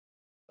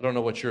I don't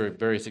know what your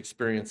various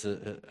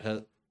experiences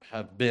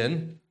have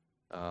been.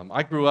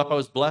 I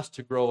was blessed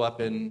to grow up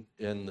in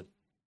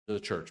the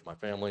church. My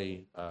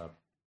family,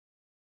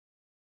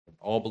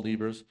 all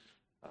believers,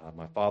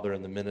 my father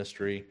in the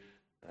ministry.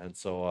 And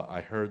so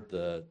I heard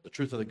the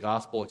truth of the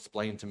gospel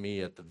explained to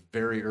me at the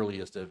very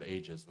earliest of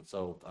ages. And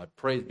so I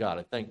praise God.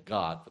 I thank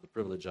God for the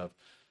privilege of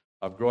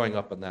growing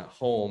up in that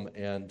home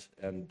and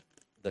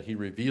that he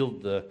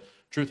revealed the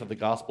truth of the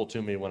gospel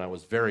to me when I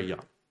was very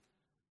young.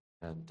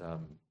 And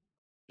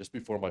just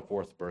before my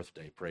 4th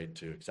birthday, prayed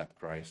to accept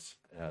Christ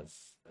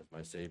as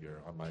my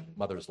Savior on my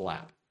mother's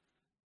lap.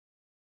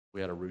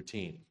 We had a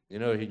routine. You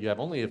know, you have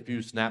only a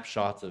few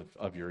snapshots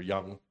of your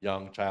young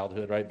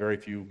childhood, right? Very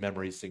few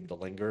memories seem to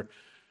linger.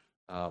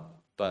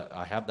 But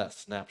I have that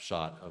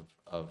snapshot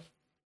of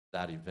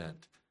that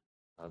event.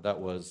 It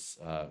was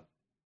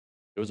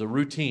a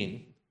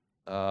routine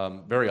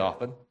very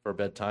often for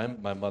bedtime.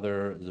 My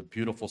mother is a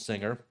beautiful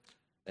singer,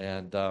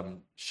 and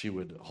she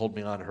would hold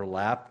me on her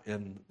lap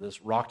in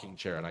this rocking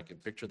chair, and I can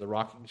picture the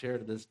rocking chair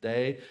to this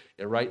day,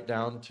 right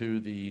down to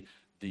the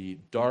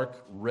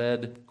dark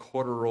red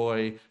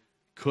corduroy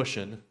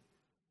cushion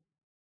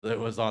that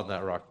was on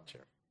that rocking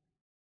chair.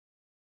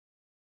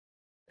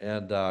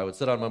 And I would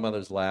sit on my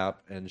mother's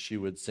lap, and she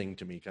would sing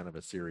to me kind of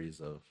a series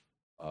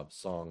of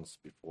songs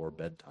before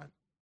bedtime.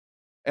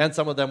 And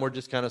some of them were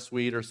just kind of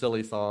sweet or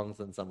silly songs,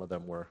 and some of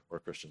them were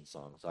Christian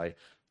songs.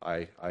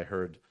 I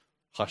heard,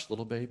 "Hush,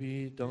 little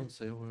baby, don't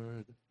say a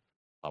word.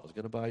 Papa's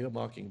going to buy you a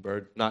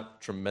mockingbird."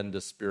 Not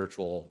tremendous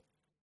spiritual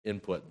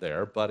input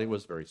there, but it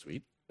was very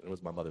sweet. It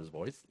was my mother's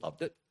voice.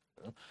 Loved it.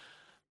 You know?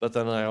 But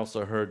then I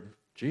also heard,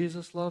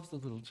 "Jesus loves the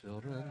little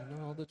children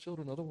and all the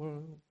children of the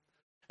world."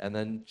 And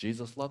then,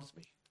 "Jesus loves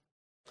me."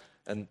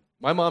 And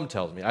my mom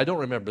tells me, I don't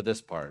remember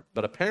this part,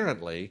 but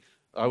apparently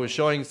I was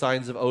showing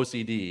signs of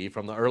OCD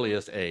from the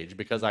earliest age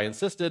because I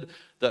insisted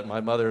that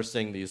my mother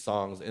sing these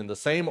songs in the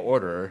same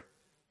order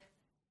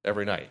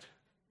every night.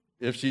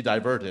 If she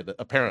diverted,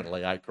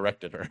 apparently I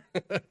corrected her.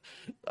 I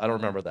don't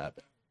remember that.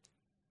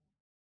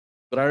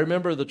 But I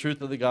remember the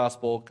truth of the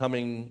gospel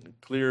coming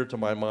clear to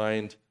my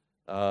mind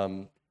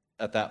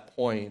at that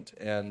point,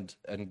 and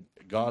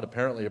God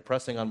apparently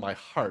pressing on my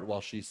heart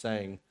while she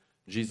sang,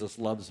 "Jesus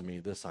loves me,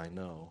 this I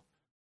know."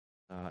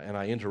 And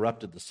I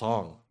interrupted the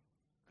song,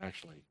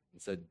 actually,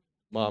 and said,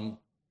 "Mom,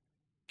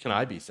 can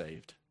I be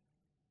saved?"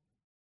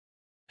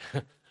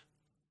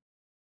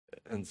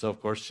 And so, of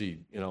course,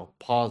 she,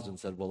 paused and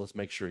said, "Well, let's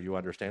make sure you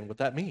understand what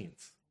that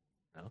means."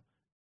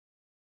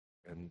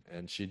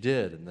 And she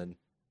did, and then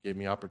gave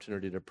me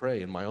opportunity to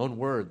pray in my own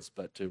words,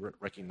 but to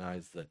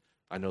recognize that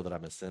I know that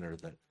I'm a sinner,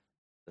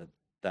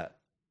 that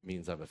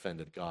means I've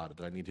offended God,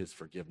 that I need his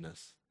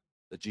forgiveness,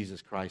 that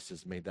Jesus Christ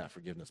has made that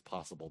forgiveness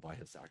possible by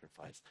his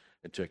sacrifice,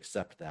 and to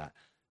accept that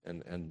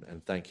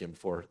and thank him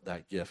for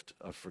that gift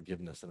of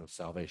forgiveness and of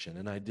salvation.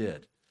 And I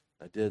did.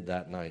 I did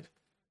that night,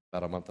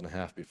 about a month and a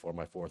half before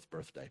my 4th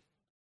birthday.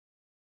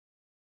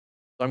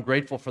 So I'm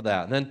grateful for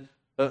that. And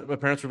then my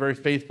parents were very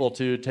faithful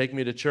to take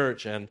me to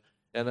church, and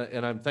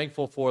I'm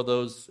thankful for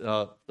those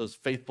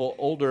faithful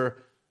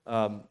older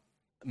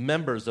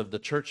members of the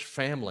church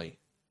family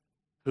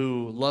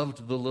who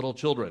loved the little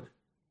children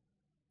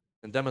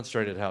and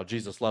demonstrated how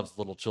Jesus loves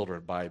little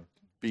children by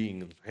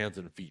being hands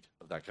and feet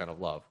of that kind of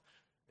love.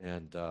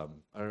 And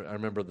I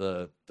remember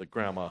the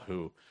grandma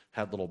who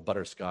had little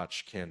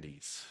butterscotch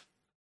candies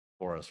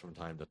for us from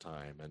time to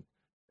time.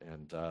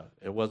 And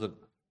it wasn't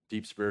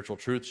deep spiritual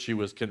truth she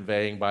was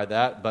conveying by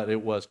that, but it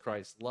was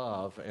Christ's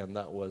love, and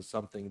that was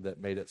something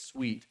that made it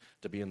sweet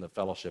to be in the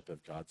fellowship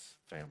of God's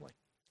family.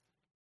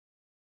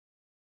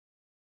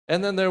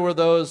 And then there were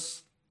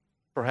those,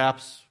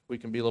 perhaps we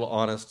can be a little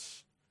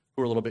honest,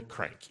 who were a little bit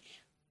cranky.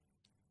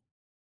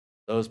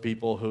 Those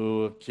people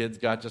who kids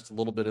got just a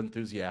little bit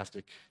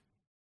enthusiastic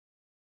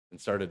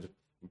and started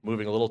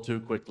moving a little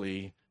too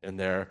quickly in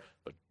there,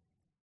 but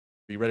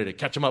be ready to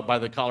catch them up by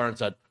the collar and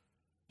said,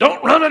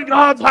 "Don't run in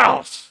God's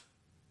house."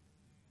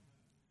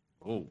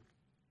 Oh,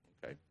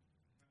 okay.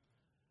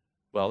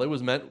 Well, it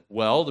was meant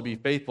well to be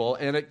faithful,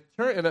 and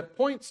it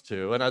points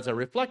to, and as I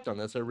reflect on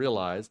this, I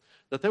realize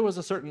that there was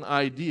a certain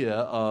idea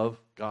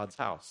of God's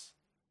house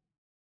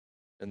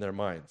in their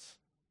minds,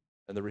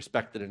 and the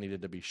respect that it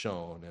needed to be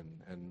shown,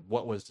 and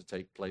what was to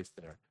take place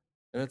there.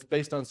 And it's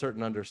based on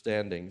certain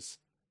understandings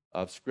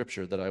of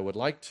Scripture that I would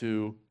like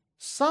to,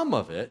 some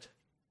of it,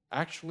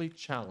 actually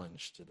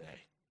challenge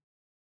today.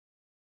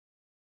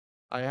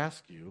 I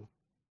ask you,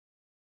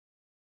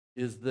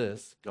 is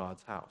this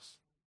God's house?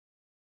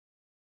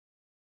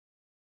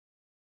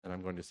 And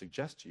I'm going to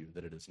suggest to you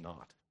that it is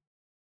not.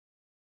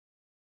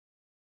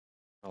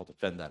 I'll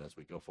defend that as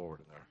we go forward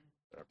in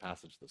our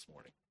passage this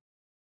morning.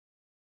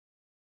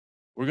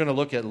 We're going to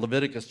look at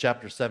Leviticus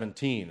chapter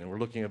 17, and we're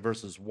looking at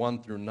verses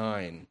 1 through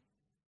 9.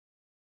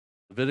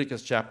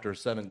 Leviticus chapter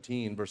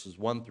 17, verses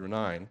 1 through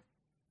 9.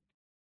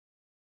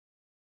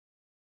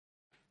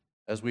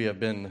 As we have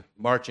been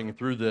marching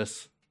through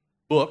this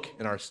book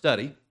in our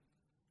study,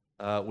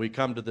 we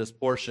come to this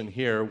portion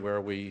here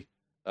where we've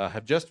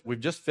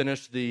just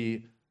finished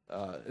the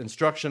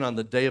instruction on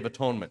the Day of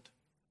Atonement.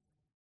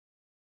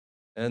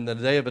 And the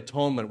Day of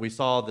Atonement, we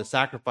saw the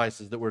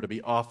sacrifices that were to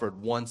be offered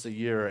once a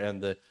year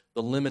and the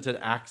limited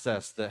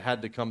access that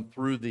had to come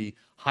through the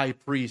high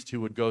priest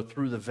who would go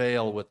through the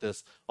veil with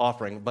this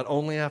offering, but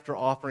only after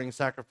offering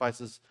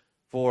sacrifices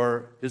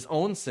for his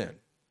own sin.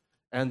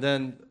 And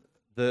then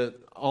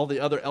all the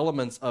other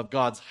elements of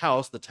God's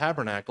house, the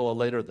tabernacle, or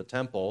later the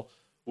temple,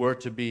 were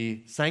to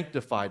be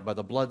sanctified by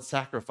the blood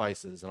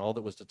sacrifices and all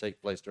that was to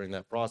take place during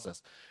that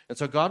process. And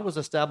so God was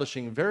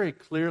establishing very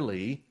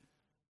clearly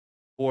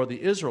for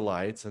the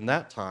Israelites in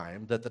that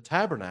time that the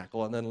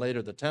tabernacle and then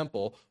later the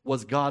temple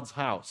was God's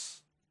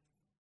house,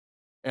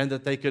 and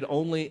that they could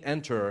only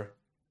enter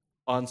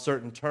on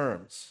certain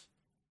terms,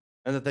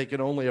 and that they could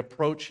only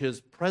approach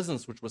his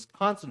presence, which was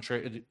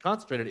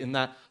concentrated in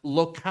that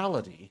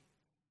locality,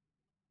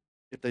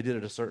 if they did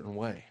it a certain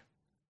way,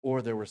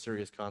 or there were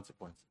serious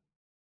consequences.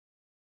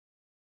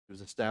 He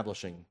was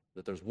establishing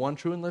that there's one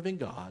true and living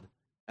God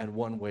and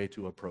one way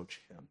to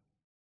approach him.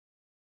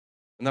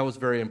 And that was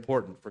very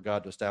important for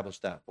God to establish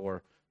that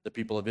for the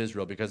people of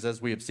Israel, because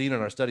as we have seen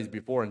in our studies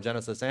before in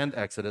Genesis and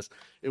Exodus,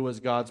 it was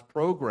God's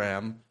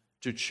program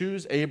to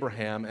choose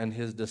Abraham and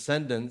his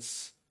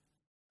descendants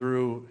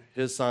through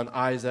his son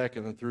Isaac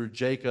and then through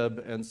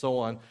Jacob and so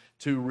on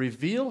to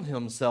reveal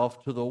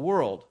himself to the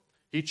world.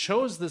 He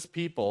chose this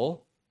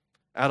people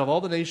out of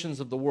all the nations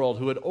of the world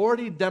who had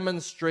already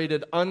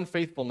demonstrated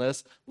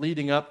unfaithfulness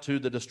leading up to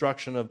the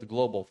destruction of the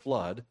global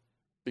flood,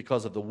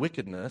 because of the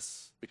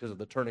wickedness, because of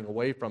the turning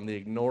away from, the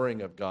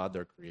ignoring of God,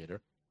 their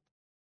creator.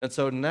 And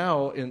so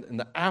now, in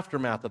the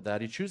aftermath of that,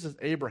 he chooses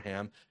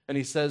Abraham, and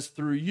he says,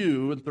 through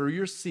you and through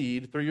your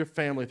seed, through your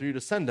family, through your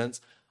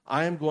descendants,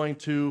 I am going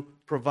to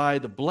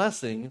provide a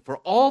blessing for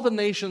all the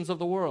nations of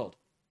the world.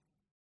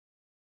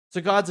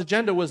 So God's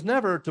agenda was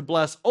never to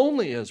bless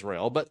only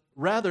Israel, but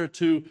rather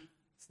to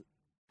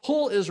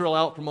pull Israel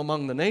out from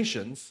among the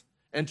nations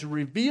and to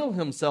reveal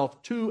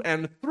himself to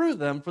and through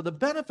them for the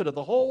benefit of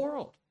the whole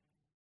world.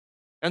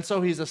 And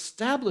so he's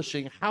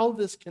establishing how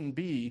this can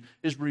be,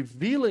 is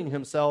revealing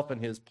himself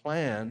and his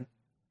plan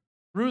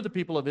through the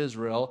people of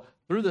Israel,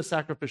 through the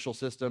sacrificial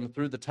system,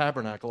 through the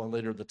tabernacle, and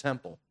later the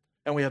temple.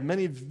 And we have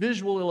many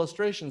visual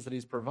illustrations that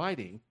he's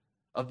providing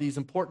of these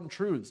important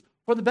truths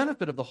for the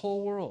benefit of the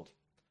whole world.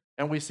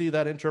 And we see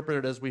that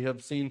interpreted, as we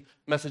have seen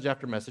message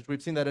after message,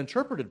 we've seen that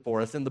interpreted for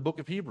us in the book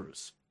of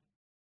Hebrews,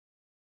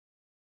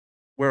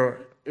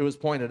 where it was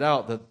pointed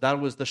out that that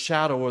was the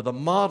shadow or the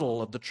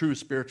model of the true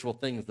spiritual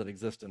things that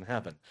exist in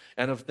heaven,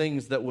 and of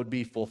things that would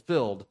be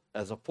fulfilled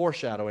as a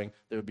foreshadowing,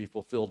 they would be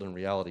fulfilled in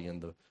reality in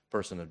the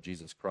person of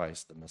Jesus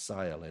Christ, the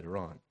Messiah, later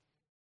on.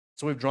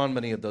 So we've drawn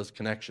many of those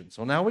connections.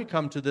 So now we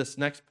come to this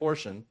next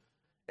portion,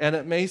 and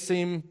it may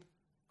seem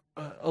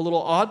a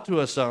little odd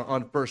to us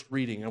on first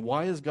reading. And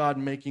why is God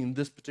making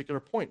this particular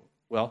point?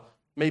 Well,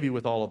 maybe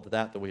with all of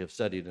that we have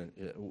studied,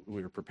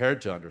 we are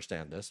prepared to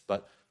understand this,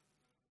 but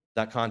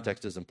that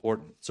context is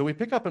important. So we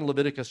pick up in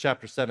Leviticus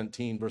chapter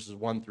 17, verses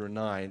 1 through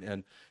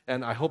 9,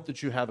 and I hope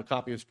that you have a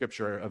copy of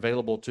Scripture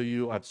available to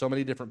you. I have so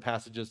many different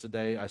passages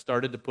today. I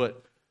started to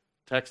put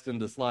text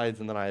into slides,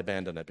 and then I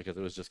abandoned it because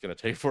it was just going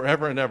to take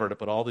forever and ever to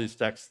put all these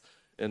texts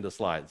into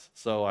slides.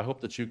 So I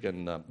hope that you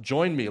can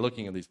join me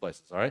looking in these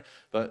places, all right?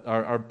 But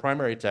our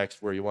primary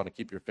text where you want to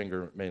keep your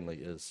finger mainly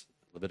is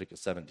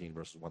Leviticus 17,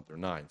 verses 1 through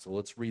 9. So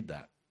let's read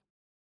that.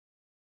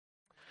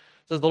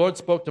 It says, the Lord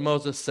spoke to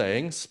Moses,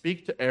 saying,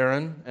 speak to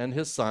Aaron and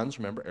his sons.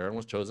 Remember, Aaron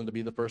was chosen to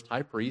be the first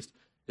high priest.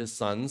 His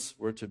sons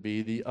were to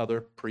be the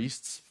other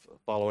priests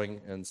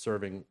following and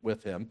serving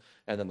with him.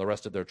 And then the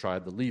rest of their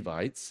tribe, the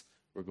Levites,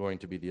 were going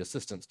to be the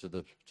assistants to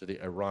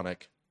the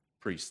Aaronic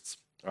priests.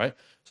 All right?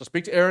 So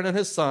speak to Aaron and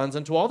his sons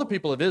and to all the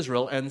people of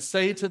Israel and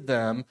say to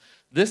them,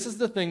 this is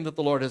the thing that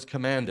the Lord has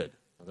commanded.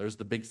 Now, there's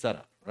the big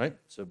setup, right?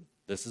 So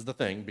this is the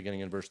thing,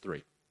 beginning in verse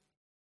 3.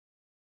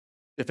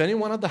 If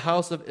anyone of the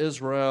house of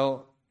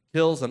Israel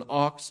kills an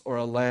ox or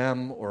a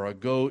lamb or a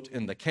goat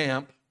in the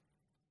camp,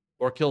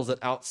 or kills it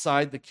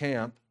outside the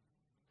camp,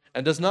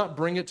 and does not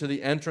bring it to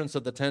the entrance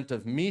of the tent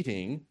of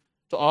meeting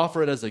to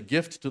offer it as a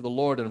gift to the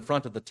Lord in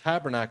front of the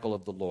tabernacle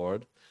of the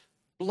Lord,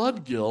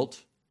 blood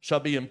guilt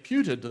shall be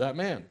imputed to that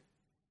man.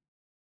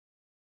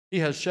 He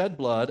has shed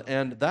blood,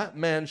 and that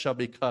man shall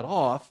be cut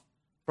off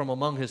from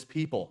among his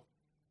people.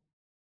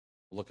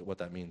 We'll look at what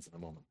that means in a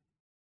moment.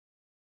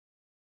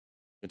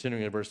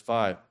 Continuing in verse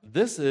 5,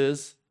 this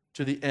is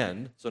to the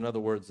end, so in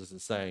other words, this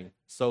is saying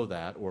so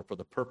that, or for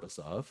the purpose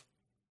of,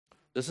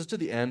 this is to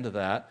the end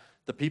that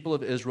the people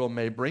of Israel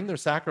may bring their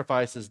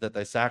sacrifices that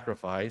they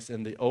sacrifice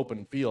in the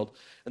open field,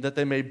 and that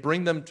they may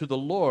bring them to the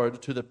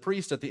Lord, to the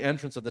priest at the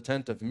entrance of the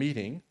tent of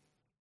meeting,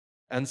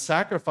 and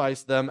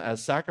sacrifice them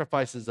as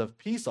sacrifices of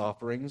peace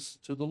offerings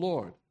to the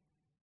Lord.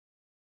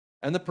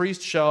 And the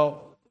priest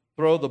shall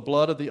throw the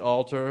blood of the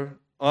altar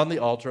on the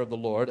altar of the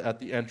Lord at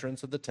the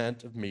entrance of the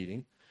tent of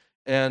meeting,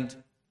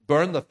 and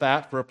burn the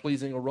fat for a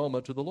pleasing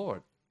aroma to the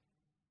Lord.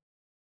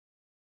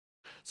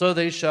 So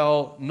they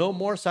shall no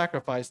more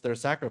sacrifice their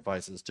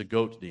sacrifices to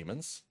goat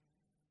demons,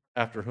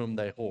 after whom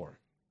they whore.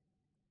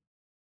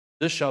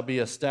 This shall be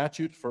a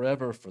statute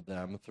forever for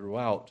them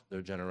throughout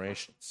their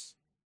generations.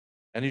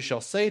 And you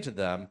shall say to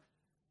them,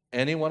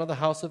 any one of the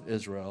house of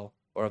Israel,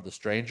 or of the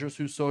strangers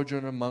who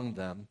sojourn among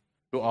them,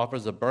 who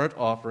offers a burnt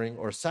offering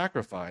or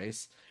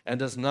sacrifice, and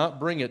does not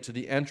bring it to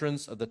the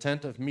entrance of the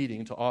tent of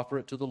meeting to offer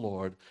it to the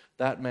Lord,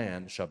 that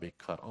man shall be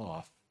cut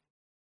off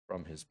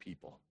from his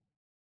people.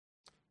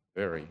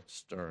 Very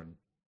stern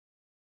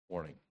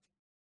warning.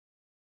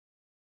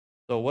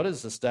 So what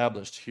is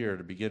established here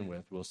to begin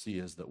with, we'll see,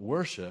 is that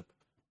worship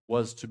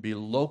was to be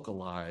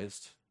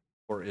localized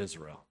for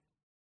Israel.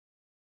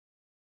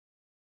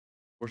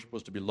 Worship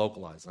was to be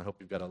localized. I hope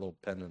you've got a little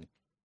pen and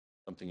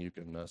something you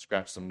can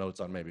scratch some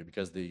notes on maybe,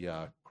 because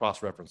the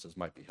cross-references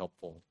might be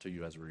helpful to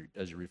you as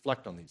you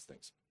reflect on these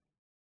things.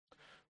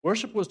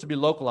 Worship was to be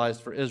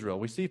localized for Israel.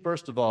 We see,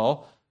 first of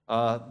all,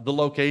 the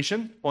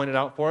location pointed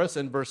out for us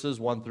in verses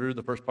 1 through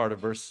the first part of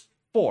verse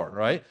 4,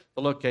 right?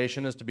 The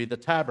location is to be the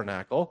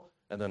tabernacle,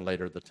 and then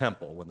later the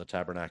temple, when the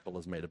tabernacle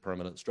is made a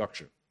permanent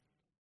structure.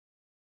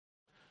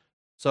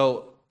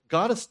 So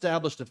God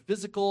established a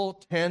physical,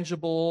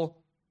 tangible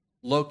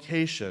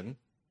location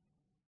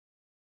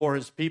for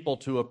his people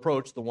to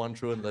approach the one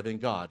true and living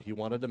God. He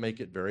wanted to make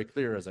it very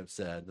clear, as I've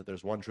said, that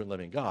there's one true and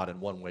living God and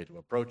one way to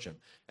approach him.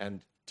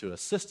 And to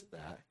assist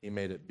that, he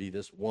made it be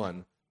this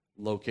one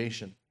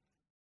location.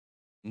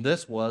 And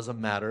this was a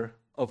matter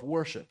of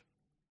worship.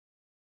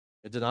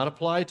 It did not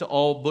apply to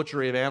all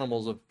butchery of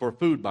animals for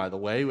food, by the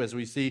way. As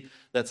we see,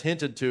 that's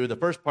hinted to. The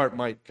first part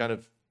might kind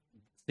of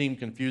seem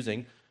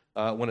confusing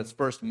when it's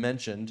first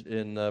mentioned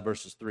in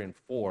verses 3 and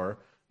 4.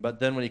 But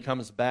then when he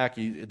comes back,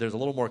 there's a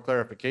little more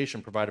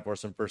clarification provided for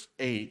us in verse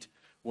 8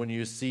 when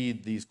you see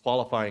these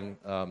qualifying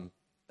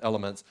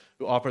elements,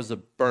 who offers a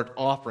burnt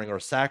offering or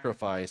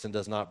sacrifice and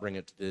does not bring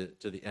it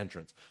to the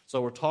entrance.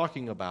 So we're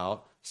talking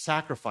about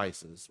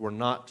sacrifices were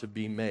not to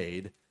be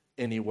made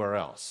anywhere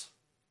else.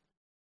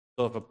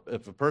 So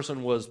if a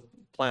person was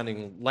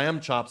planning lamb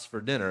chops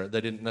for dinner,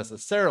 they didn't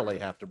necessarily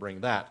have to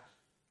bring that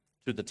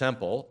to the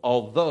temple,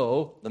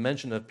 although the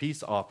mention of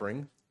peace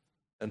offerings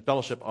and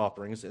fellowship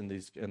offerings in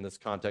this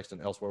context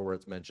and elsewhere where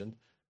it's mentioned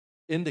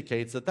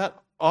indicates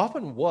that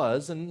often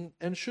was and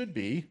should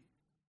be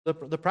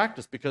the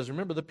practice. Because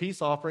remember, the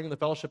peace offering and the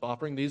fellowship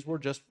offering, these were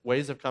just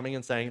ways of coming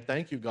and saying,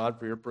 thank you, God,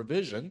 for your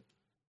provision.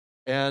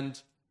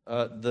 And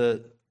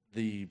the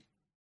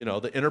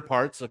inner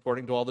parts,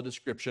 according to all the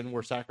description,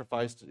 were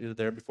sacrificed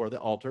there before the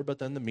altar, but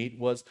then the meat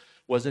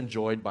was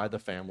enjoyed by the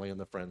family and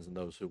the friends and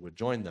those who would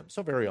join them.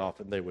 So very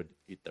often they would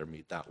eat their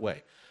meat that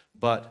way.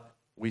 But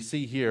we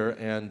see here,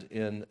 and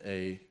in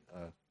a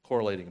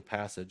correlating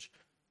passage,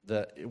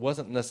 that it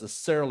wasn't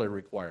necessarily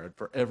required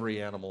for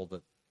every animal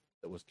that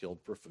was killed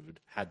for food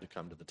had to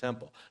come to the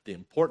temple. The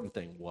important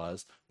thing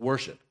was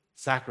worship,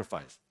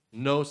 sacrifice.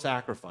 No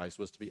sacrifice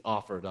was to be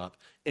offered up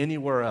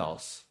anywhere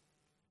else,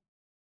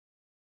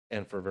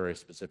 and for a very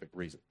specific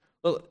reason.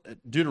 Well,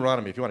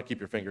 Deuteronomy, if you want to keep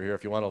your finger here,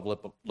 if you want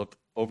to look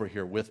over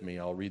here with me,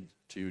 I'll read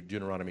to you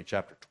Deuteronomy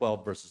chapter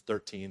 12, verses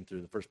 13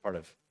 through the first part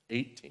of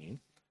 18,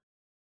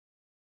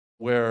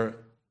 where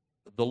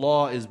the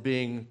law is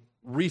being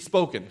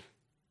respoken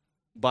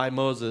by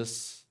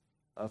Moses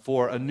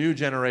for a new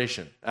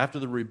generation. After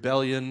the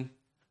rebellion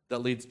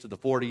that leads to the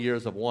 40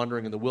 years of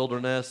wandering in the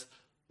wilderness,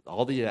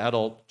 all the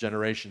adult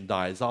generation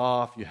dies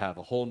off. You have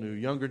a whole new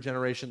younger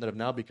generation that have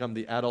now become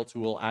the adults who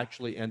will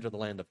actually enter the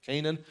land of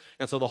Canaan.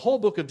 And so the whole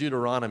book of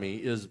Deuteronomy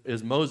is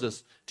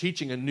Moses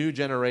teaching a new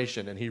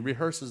generation, and he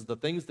rehearses the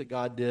things that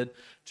God did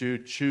to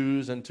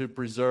choose and to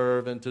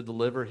preserve and to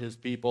deliver his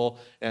people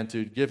and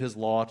to give his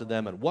law to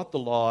them and what the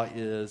law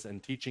is,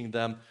 and teaching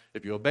them,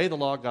 if you obey the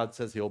law, God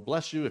says he'll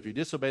bless you. If you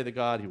disobey the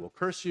God, he will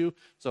curse you.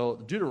 So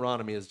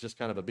Deuteronomy is just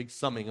kind of a big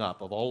summing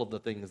up of all of the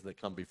things that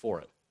come before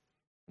it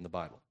in the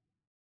Bible.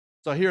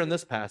 So here in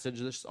this passage,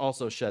 this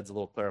also sheds a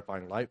little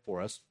clarifying light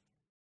for us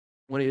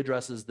when he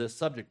addresses this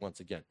subject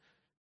once again.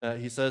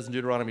 He says in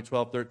Deuteronomy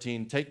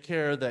 12:13, take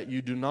care that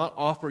you do not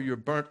offer your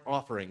burnt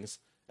offerings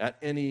at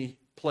any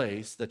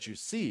place that you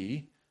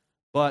see,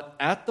 but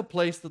at the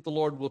place that the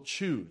Lord will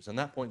choose. And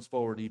that points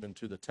forward even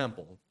to the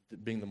temple,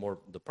 being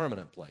the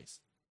permanent place.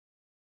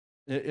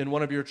 In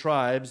one of your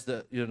tribes,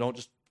 that don't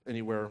just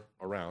anywhere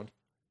around,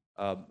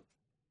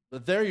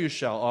 there you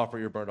shall offer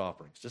your burnt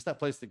offerings, just that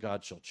place that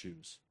God shall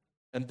choose.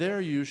 And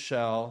there you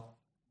shall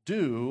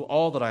do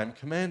all that I am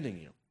commanding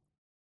you.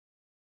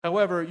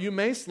 However, you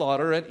may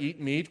slaughter and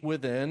eat meat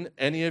within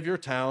any of your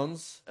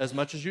towns as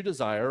much as you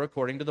desire,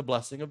 according to the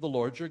blessing of the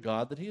Lord your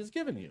God that he has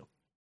given you.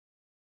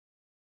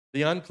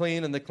 The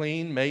unclean and the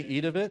clean may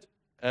eat of it,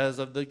 as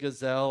of the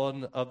gazelle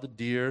and of the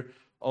deer,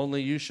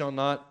 only you shall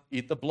not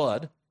eat the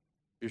blood.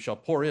 You shall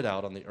pour it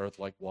out on the earth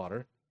like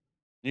water.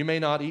 You may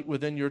not eat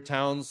within your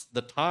towns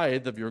the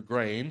tithe of your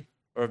grain,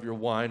 or of your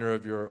wine, or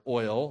of your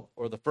oil,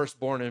 or the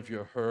firstborn of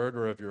your herd,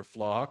 or of your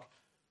flock,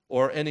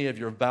 or any of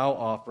your vow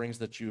offerings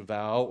that you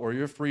vow, or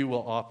your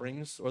freewill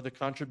offerings, or the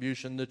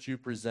contribution that you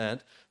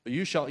present, but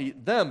you shall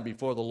eat them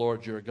before the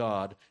Lord your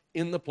God,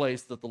 in the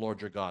place that the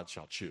Lord your God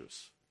shall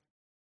choose.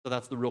 So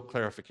that's the real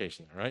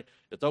clarification, all right?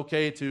 It's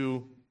okay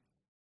to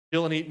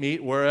kill and eat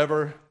meat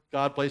wherever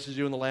God places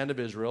you in the land of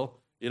Israel.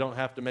 You don't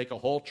have to make a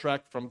whole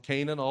trek from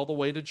Canaan all the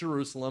way to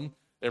Jerusalem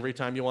every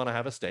time you want to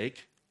have a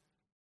steak.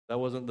 That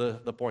wasn't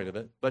the point of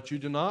it. But you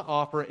do not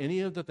offer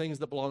any of the things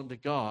that belong to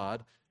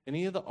God,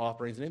 any of the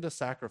offerings, any of the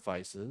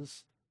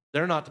sacrifices.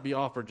 They're not to be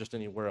offered just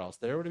anywhere else.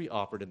 They were to be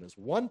offered in this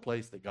one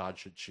place that God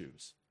should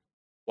choose.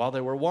 While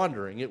they were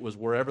wandering, it was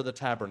wherever the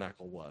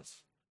tabernacle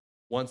was.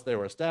 Once they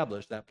were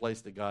established, that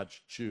place that God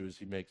should choose,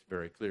 he makes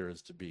very clear,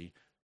 is to be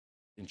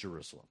in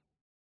Jerusalem.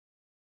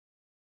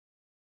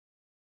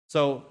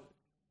 So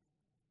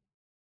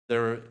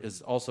there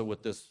is also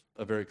with this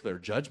a very clear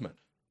judgment,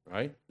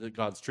 right? That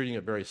God's treating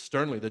it very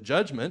sternly. The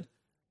judgment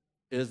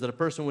is that a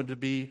person would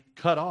be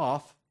cut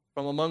off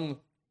from among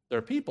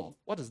their people.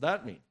 What does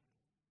that mean?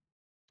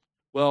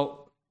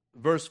 Well,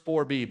 verse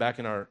 4b, back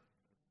in our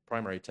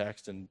primary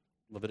text in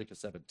Leviticus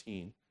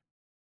 17,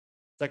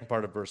 second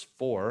part of verse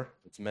 4,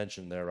 it's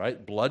mentioned there,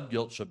 right? Blood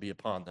guilt shall be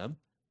upon them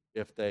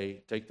if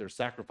they take their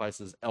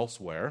sacrifices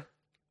elsewhere.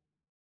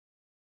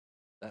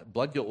 That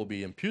blood guilt will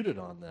be imputed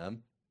on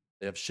them.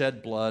 They have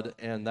shed blood,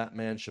 and that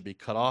man shall be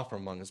cut off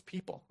from among his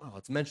people. Well,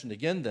 it's mentioned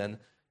again then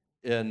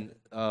in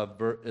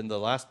the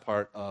last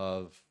part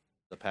of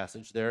the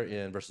passage there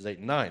in verses 8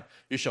 and 9.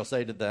 You shall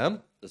say to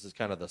them, this is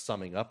kind of the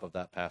summing up of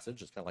that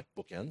passage, it's kind of like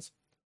bookends.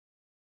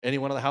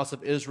 Anyone of the house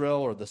of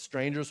Israel or the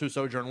strangers who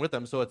sojourn with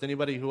them, so it's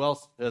anybody who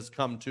else has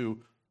come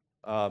to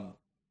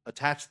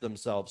attach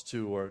themselves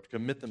to or to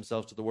commit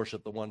themselves to the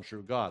worship of the one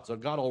true God. So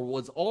God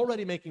was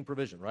already making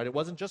provision, right? It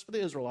wasn't just for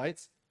the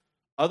Israelites.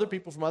 Other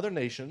people from other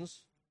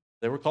nations,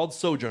 they were called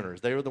sojourners.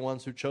 They were the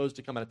ones who chose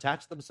to come and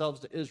attach themselves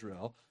to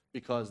Israel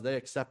because they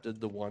accepted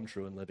the one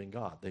true and living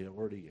God. They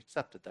already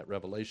accepted that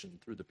revelation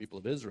through the people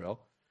of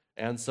Israel,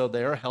 and so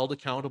they are held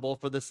accountable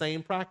for the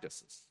same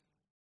practices.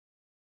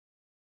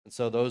 And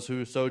so those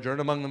who sojourn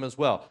among them as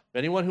well.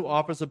 Anyone who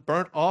offers a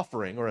burnt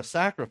offering or a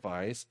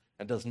sacrifice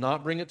and does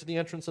not bring it to the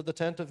entrance of the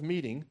tent of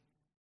meeting,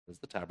 is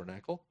the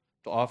tabernacle,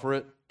 to offer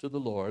it to the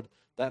Lord,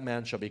 that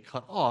man shall be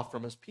cut off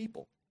from his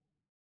people.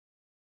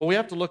 Well, we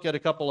have to look at a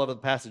couple of the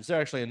passages. There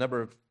are actually a number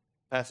of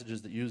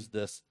passages that use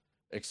this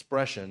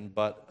expression,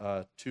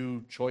 but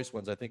two choice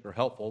ones I think are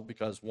helpful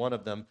because one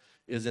of them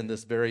is in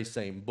this very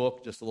same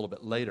book just a little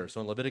bit later.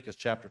 So in Leviticus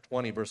chapter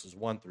 20, verses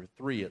 1 through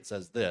 3, it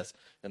says this,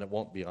 and it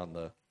won't be on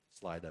the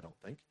slide, I don't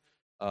think.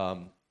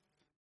 But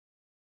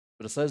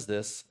it says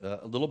this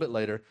a little bit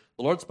later.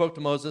 The Lord spoke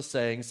to Moses,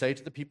 saying, say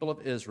to the people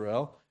of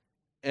Israel,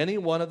 any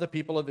one of the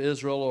people of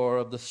Israel or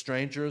of the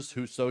strangers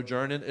who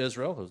sojourn in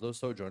Israel, those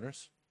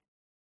sojourners,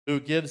 who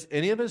gives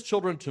any of his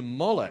children to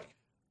Molech,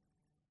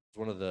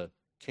 one of the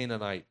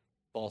Canaanite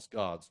false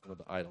gods, one of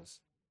the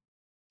idols,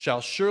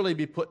 shall surely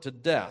be put to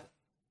death.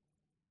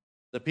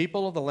 The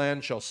people of the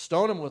land shall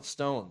stone him with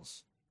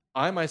stones.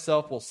 I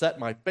myself will set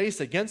my face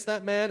against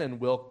that man and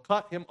will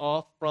cut him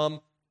off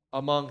from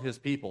among his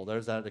people.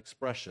 There's that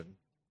expression.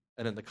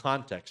 And in the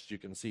context, you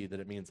can see that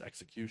it means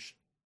execution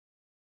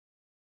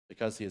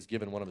because he has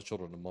given one of his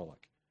children to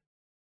Moloch.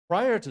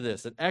 Prior to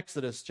this, in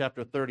Exodus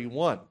chapter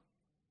 31,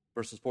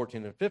 verses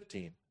 14 and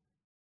 15,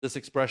 this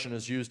expression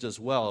is used as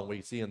well, and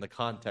we see in the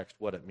context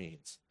what it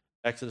means.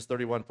 Exodus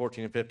 31,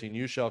 14 and 15,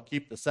 you shall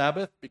keep the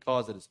Sabbath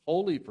because it is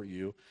holy for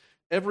you.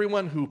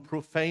 Everyone who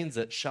profanes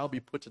it shall be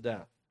put to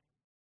death.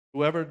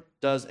 Whoever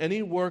does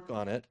any work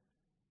on it,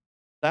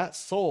 that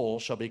soul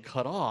shall be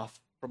cut off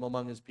from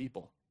among his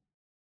people.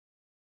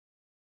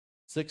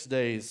 6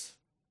 days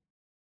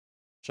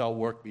shall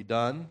work be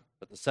done,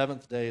 but the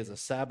seventh day is a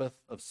Sabbath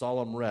of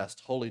solemn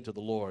rest, holy to the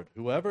Lord.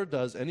 Whoever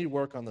does any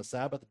work on the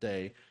Sabbath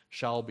day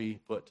shall be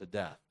put to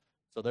death.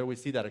 So there we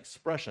see that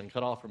expression,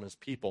 cut off from his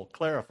people,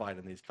 clarified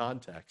in these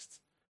contexts.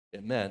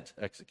 It meant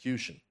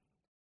execution.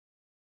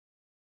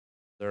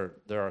 There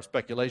are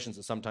speculations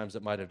that sometimes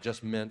it might have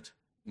just meant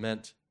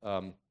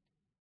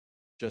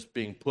just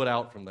being put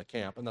out from the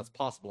camp, and that's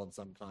possible in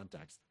some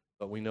contexts.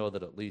 But we know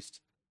that at least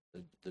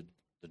the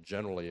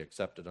generally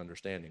accepted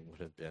understanding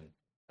would have been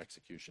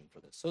execution for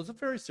this. So it's a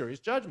very serious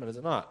judgment, is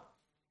it not?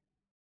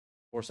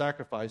 For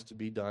sacrifice to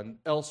be done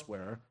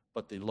elsewhere,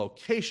 but the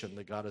location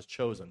that God has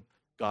chosen,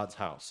 God's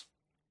house.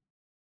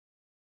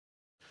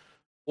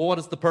 Well, what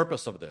is the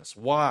purpose of this?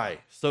 Why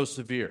so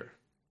severe?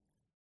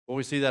 Well,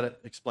 we see that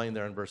explained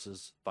there in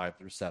verses 5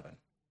 through 7.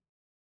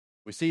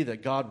 We see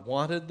that God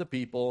wanted the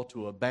people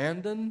to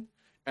abandon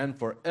and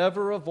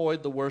forever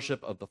avoid the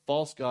worship of the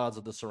false gods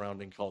of the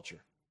surrounding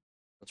culture.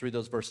 Let's read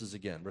those verses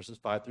again, verses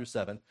 5 through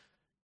 7. It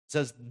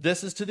says,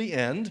 this is to the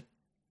end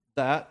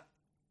that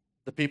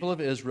the people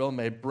of Israel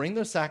may bring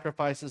their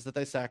sacrifices that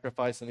they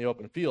sacrifice in the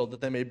open field,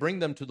 that they may bring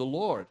them to the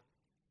Lord,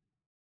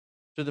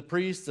 to the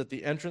priests at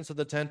the entrance of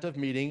the tent of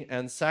meeting,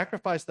 and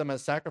sacrifice them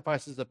as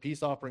sacrifices of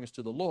peace offerings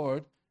to the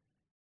Lord.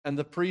 And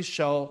the priest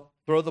shall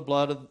throw the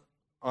blood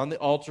on the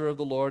altar of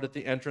the Lord at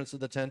the entrance of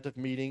the tent of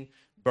meeting,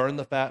 burn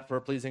the fat for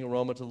a pleasing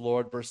aroma to the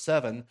Lord. Verse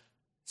 7,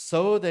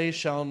 so they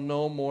shall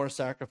no more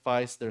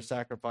sacrifice their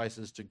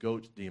sacrifices to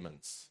goat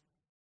demons,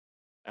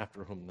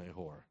 after whom they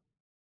whore.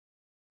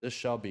 This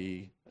shall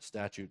be a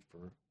statute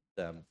for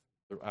them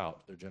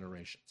throughout their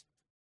generations.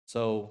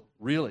 So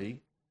really,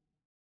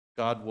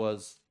 God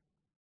was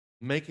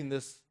making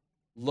this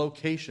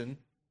location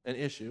an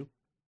issue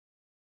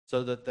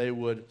so that they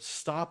would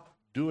stop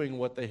doing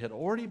what they had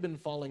already been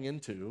falling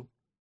into,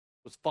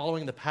 was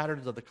following the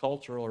patterns of the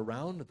culture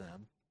around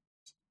them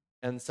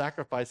and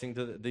sacrificing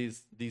to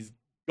these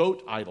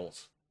goat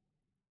idols.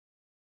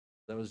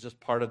 That was just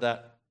part of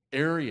that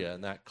area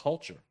and that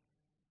culture.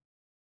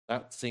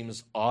 That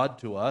seems odd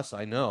to us,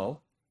 I know,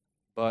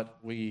 but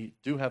we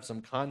do have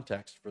some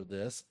context for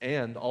this,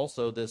 and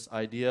also this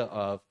idea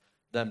of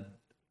them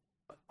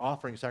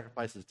offering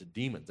sacrifices to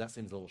demons. That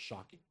seems a little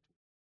shocking.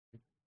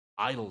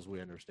 Idols we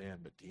understand,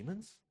 but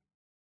demons?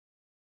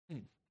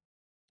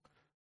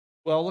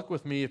 Well, look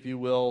with me, if you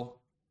will,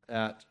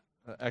 at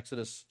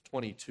Exodus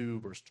 22,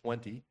 verse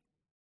 20.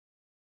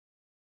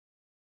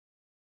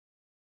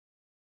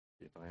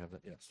 If I have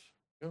that, yes.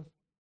 Go.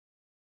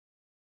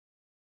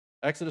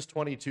 Exodus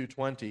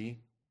 22:20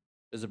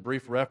 is a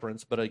brief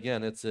reference, but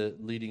again, it's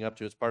leading up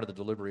to, it's part of the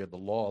delivery of the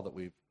law that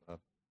we've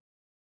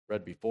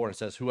read before. It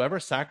says, whoever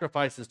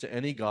sacrifices to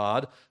any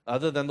god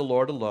other than the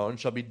Lord alone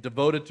shall be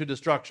devoted to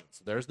destruction.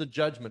 So there's the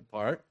judgment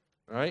part,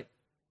 all right?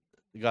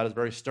 God is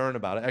very stern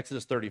about it.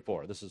 Exodus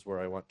 34, this is where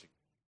I want to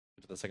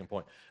get to the second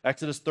point.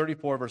 Exodus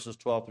 34, verses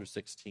 12 through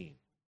 16.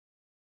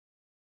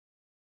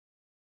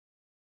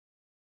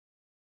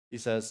 He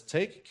says,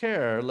 take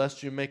care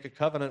lest you make a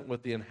covenant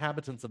with the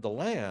inhabitants of the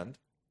land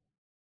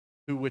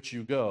to which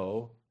you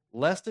go,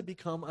 lest it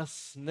become a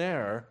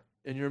snare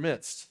in your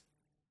midst.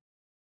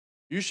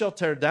 You shall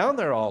tear down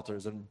their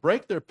altars and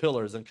break their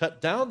pillars and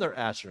cut down their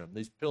asherim.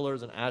 These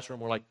pillars and asherim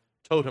were like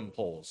totem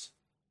poles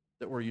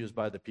that were used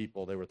by the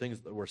people. They were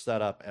things that were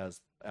set up as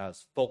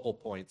focal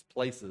points,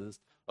 places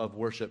of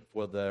worship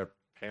for their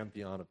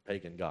pantheon of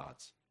pagan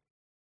gods.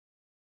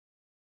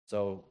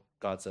 So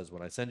God says,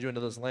 when I send you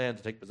into this land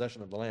to take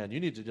possession of the land, you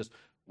need to just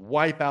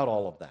wipe out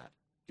all of that.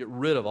 Get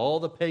rid of all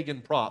the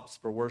pagan props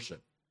for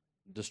worship.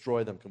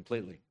 Destroy them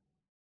completely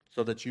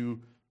so that you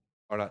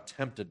are not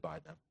tempted by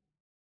them.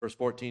 Verse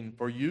 14,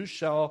 for you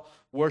shall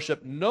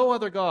worship no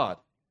other God,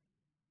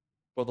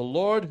 for the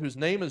Lord, whose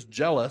name is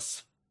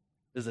jealous,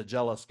 is a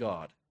jealous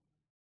God.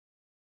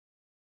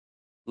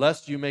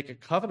 Lest you make a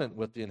covenant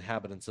with the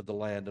inhabitants of the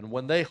land, and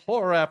when they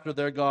whore after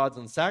their gods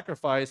and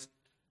sacrifice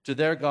to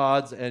their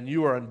gods, and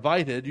you are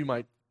invited, you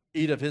might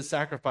eat of his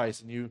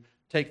sacrifice, and you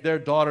take their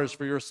daughters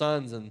for your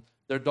sons, and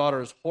their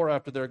daughters whore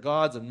after their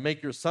gods, and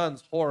make your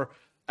sons whore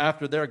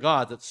after their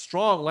gods. It's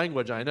strong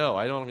language, I know.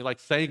 I don't even like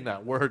saying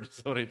that word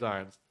so many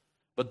times.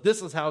 But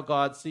this is how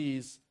God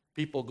sees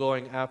people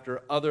going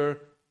after other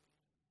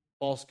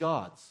false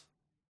gods.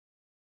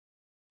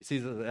 He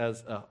sees it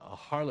as a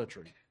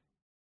harlotry.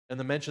 And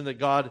the mention that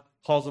God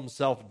calls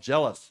himself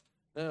jealous.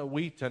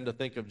 We tend to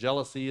think of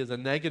jealousy as a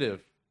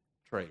negative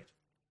trait.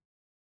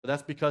 But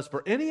that's because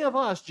for any of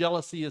us,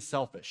 jealousy is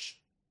selfish.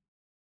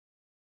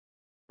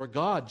 For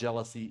God,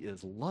 jealousy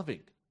is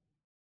loving.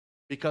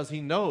 Because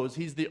he knows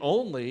he's the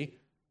only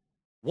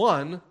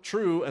one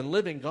true and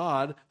living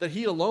God, that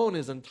he alone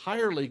is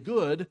entirely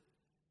good,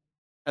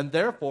 and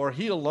therefore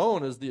he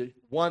alone is the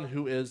one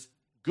who is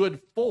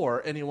good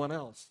for anyone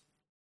else.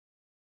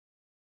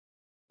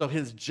 So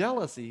his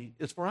jealousy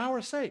is for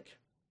our sake.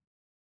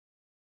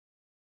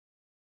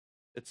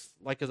 It's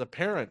like as a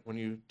parent when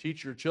you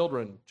teach your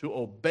children to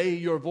obey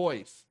your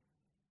voice.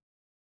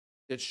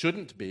 It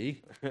shouldn't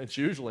be. It's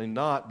usually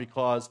not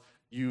because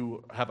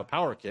you have a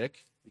power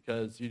kick,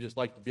 because you just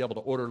like to be able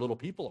to order little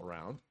people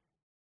around.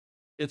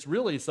 It's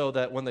really so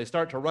that when they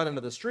start to run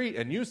into the street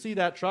and you see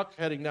that truck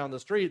heading down the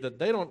street that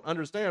they don't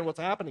understand what's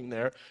happening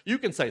there, you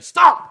can say,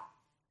 stop!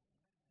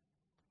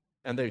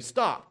 And they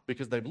stop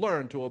because they've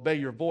learned to obey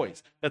your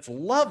voice. It's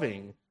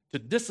loving to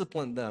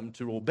discipline them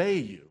to obey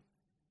you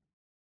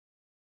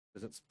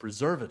because it's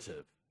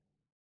preservative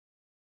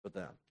for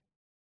them.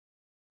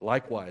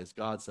 Likewise,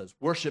 God says,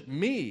 worship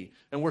me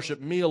and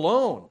worship me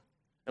alone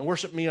and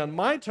worship me on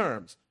my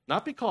terms,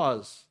 not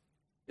because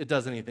it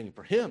does anything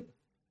for him,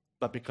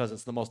 but because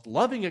it's the most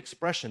loving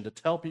expression to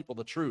tell people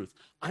the truth.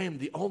 I am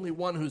the only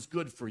one who's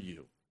good for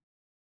you.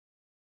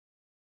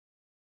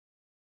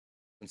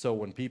 And so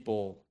when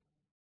people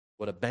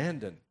would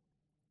abandon,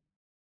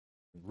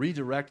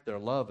 redirect their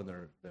love and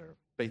their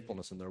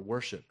faithfulness and their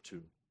worship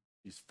to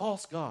these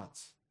false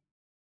gods,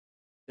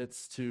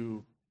 it's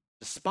to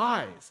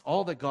despise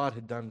all that God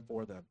had done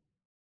for them,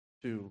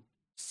 to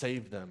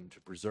save them,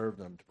 to preserve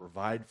them, to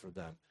provide for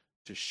them,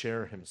 to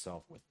share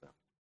himself with them.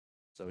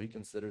 So he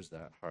considers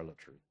that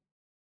harlotry.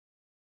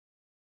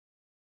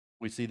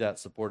 We see that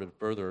supported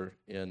further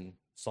in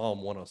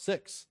Psalm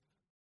 106.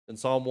 In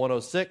Psalm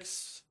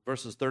 106,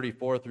 verses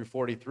 34 through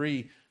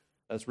 43,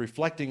 as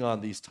reflecting on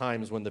these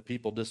times when the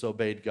people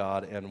disobeyed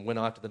God and went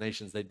out to the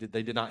nations, they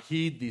did not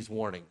heed these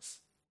warnings.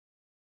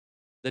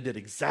 They did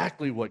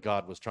exactly what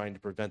God was trying to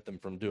prevent them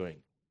from doing.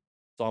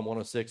 Psalm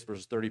 106,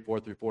 verses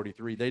 34 through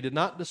 43. They did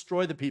not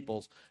destroy the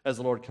peoples as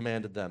the Lord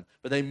commanded them,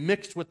 but they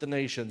mixed with the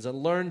nations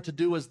and learned to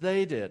do as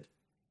they did.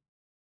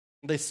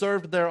 They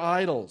served their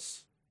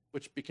idols,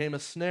 which became a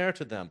snare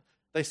to them.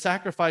 They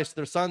sacrificed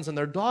their sons and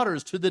their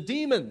daughters to the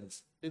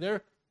demons. See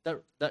there,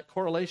 that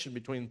correlation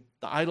between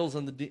the idols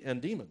and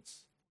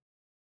demons.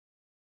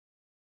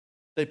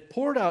 They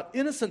poured out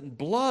innocent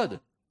blood,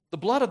 the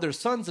blood of their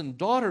sons and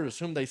daughters,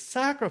 whom they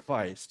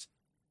sacrificed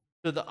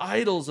to the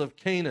idols of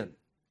Canaan.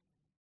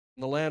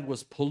 And the land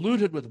was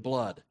polluted with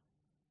blood.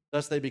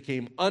 Thus they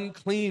became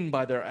unclean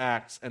by their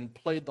acts and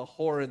played the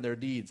whore in their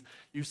deeds.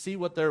 You see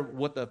what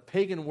the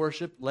pagan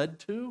worship led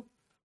to?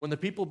 When the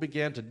people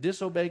began to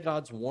disobey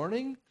God's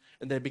warning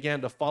and they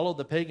began to follow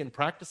the pagan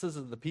practices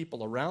of the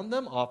people around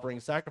them, offering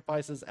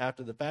sacrifices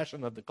after the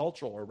fashion of the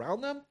culture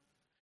around them,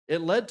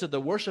 it led to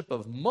the worship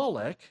of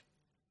Molech,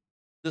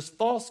 this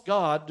false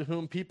god to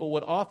whom people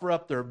would offer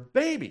up their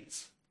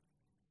babies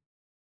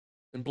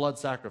in blood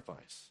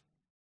sacrifice.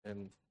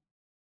 And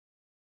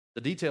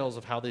the details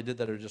of how they did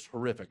that are just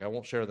horrific. I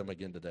won't share them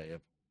again today.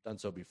 I've done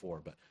so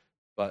before,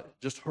 but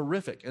just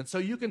horrific. And so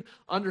you can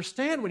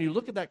understand when you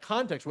look at that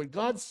context, what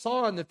God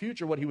saw in the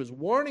future, what he was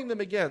warning them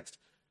against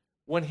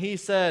when he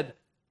said,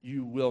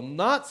 you will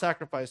not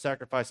sacrifice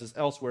sacrifices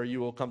elsewhere. You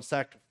will come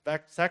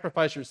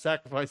sacrifice your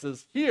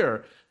sacrifices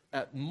here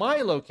at my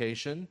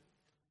location,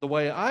 the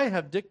way I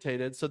have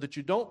dictated, so that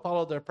you don't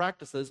follow their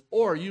practices,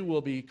 or you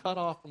will be cut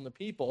off from the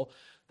people.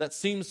 That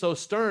seems so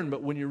stern,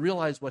 but when you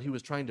realize what he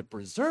was trying to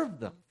preserve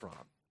them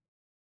from,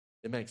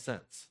 it makes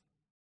sense.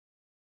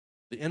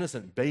 The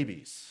innocent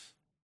babies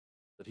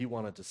that he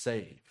wanted to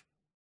save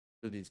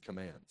through these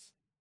commands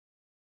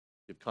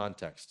give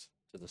context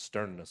to the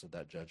sternness of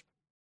that judgment.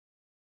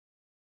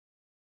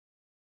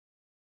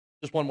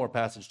 Just one more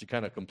passage to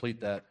kind of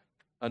complete that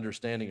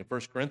understanding of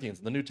 1 Corinthians.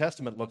 The New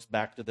Testament looks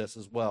back to this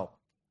as well.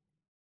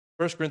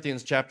 1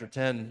 Corinthians chapter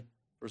 10,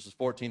 verses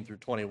 14 through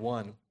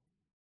 21.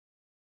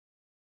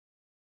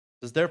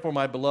 Says, therefore,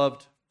 my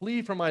beloved,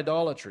 flee from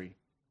idolatry.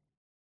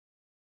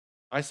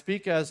 I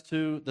speak as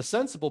to the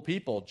sensible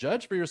people.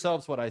 Judge for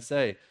yourselves what I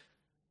say.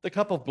 The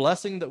cup of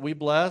blessing that we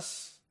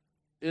bless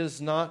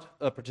is not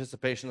a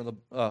participation in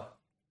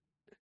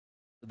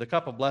the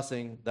cup of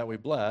blessing that we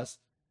bless.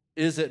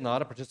 Is it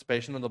not a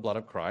participation in the blood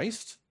of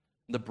Christ?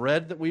 The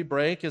bread that we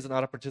break is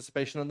not a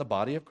participation in the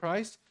body of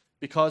Christ?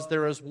 Because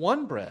there is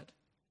one bread.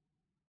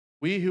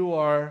 We who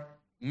are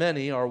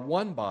many are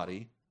one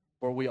body,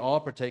 for we all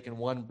partake in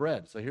one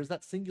bread. So here's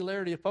that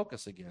singularity of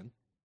focus again.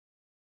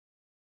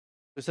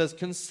 It says,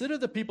 consider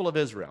the people of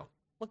Israel.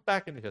 Look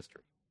back into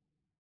history.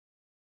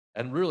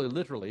 And really,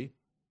 literally,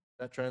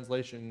 that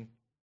translation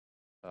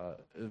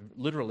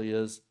literally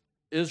is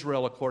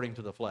Israel according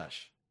to the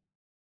flesh.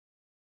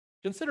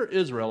 Consider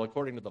Israel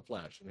according to the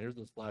flesh. And here's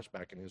this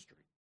flashback in history.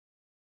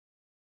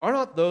 Are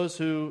not those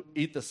who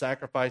eat the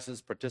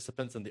sacrifices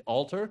participants in the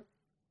altar?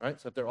 Right?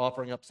 So if they're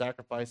offering up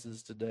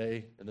sacrifices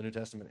today in the New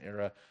Testament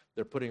era,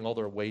 they're putting all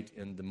their weight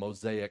in the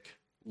Mosaic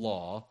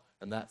law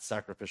and that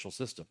sacrificial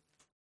system.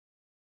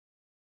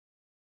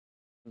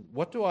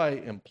 What do I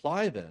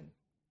imply then,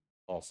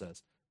 Paul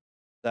says?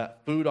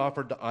 That food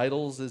offered to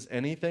idols is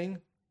anything?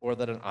 Or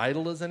that an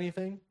idol is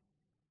anything?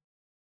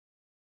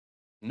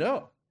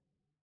 No.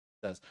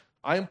 It says,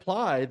 I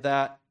imply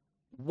that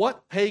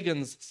what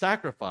pagans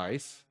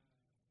sacrifice,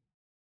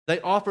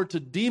 they offer to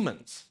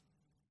demons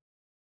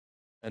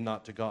and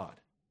not to God.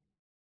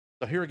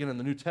 So here again in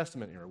the New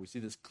Testament era, we see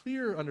this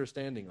clear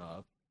understanding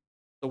of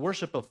the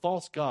worship of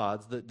false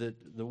gods,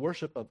 the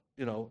worship of,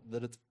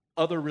 that it's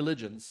other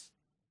religions,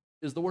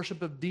 is the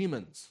worship of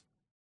demons.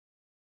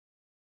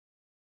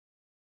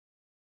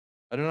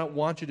 I do not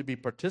want you to be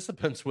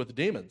participants with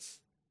demons,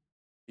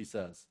 he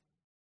says.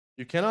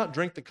 You cannot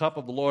drink the cup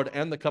of the Lord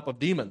and the cup of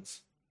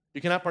demons.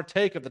 You cannot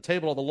partake of the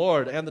table of the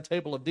Lord and the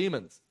table of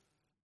demons.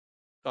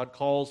 God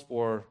calls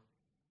for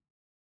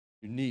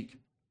unique,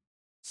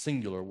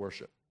 singular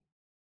worship.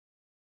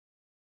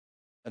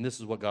 And this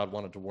is what God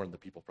wanted to warn the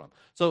people from.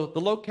 So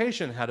the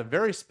location had a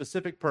very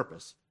specific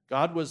purpose.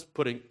 God was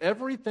putting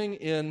everything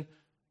in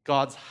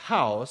God's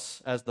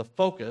house as the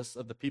focus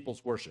of the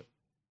people's worship.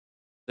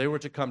 They were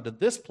to come to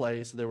this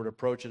place, they were to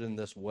approach it in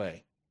this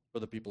way for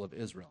the people of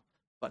Israel.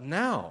 But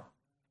now,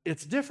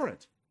 it's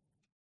different.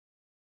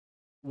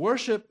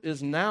 Worship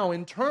is now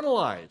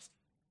internalized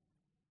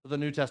for the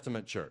New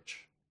Testament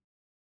church.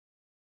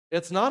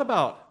 It's not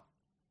about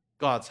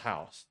God's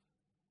house.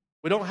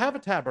 We don't have a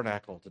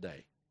tabernacle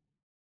today.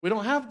 We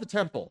don't have the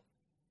temple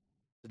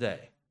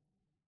today.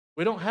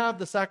 We don't have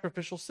the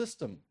sacrificial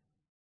system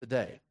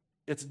today.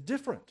 It's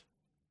different.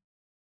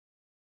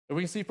 And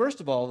we can see, first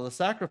of all, the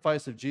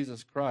sacrifice of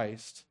Jesus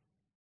Christ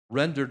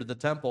rendered the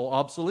temple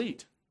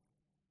obsolete.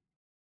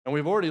 And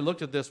we've already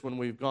looked at this when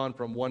we've gone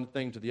from one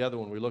thing to the other,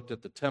 when we looked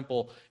at the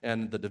temple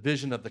and the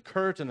division of the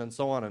curtain and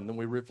so on, and then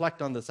we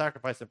reflect on the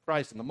sacrifice of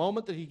Christ. And the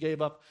moment that he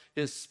gave up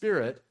his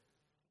spirit,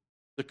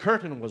 the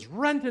curtain was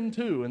rent in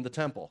two in the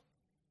temple,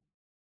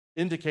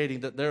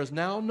 indicating that there is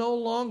now no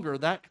longer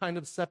that kind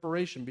of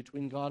separation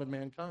between God and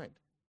mankind.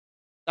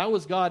 That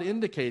was God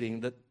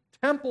indicating that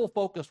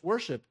temple-focused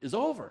worship is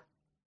over.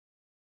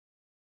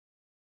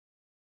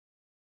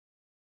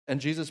 And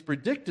Jesus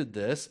predicted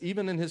this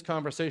even in his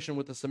conversation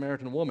with the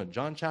Samaritan woman,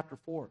 John chapter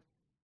 4.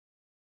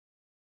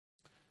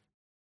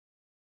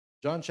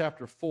 John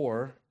chapter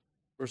 4,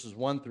 verses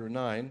 1 through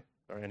 9.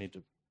 Sorry, I need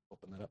to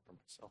open that up for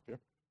myself here.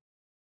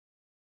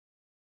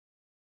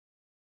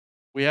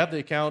 We have the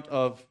account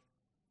of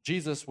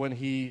Jesus when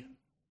he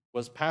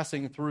was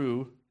passing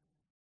through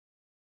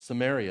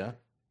Samaria,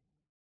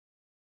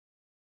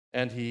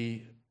 and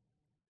he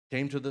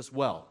came to this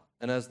well.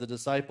 And as the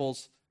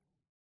disciples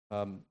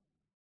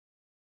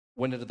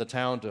went into the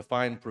town to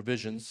find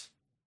provisions,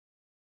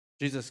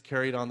 Jesus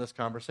carried on this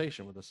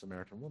conversation with the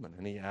Samaritan woman,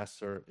 and he asked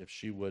her if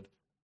she would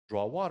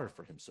draw water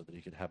for him so that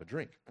he could have a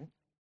drink. Right?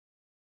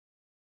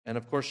 And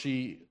of course,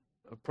 she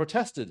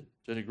protested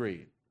to a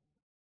degree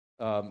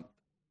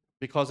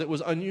because it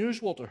was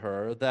unusual to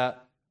her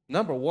that,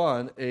 number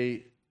one,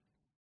 a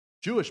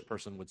Jewish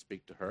person would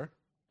speak to her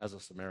as a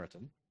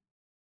Samaritan,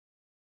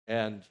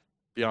 and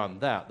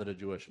beyond that, that a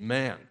Jewish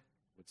man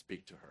would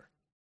speak to her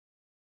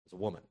as a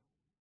woman.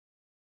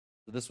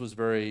 So this was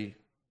very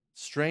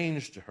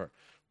strange to her.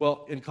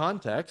 Well, in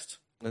context,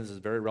 and this is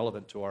very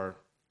relevant to our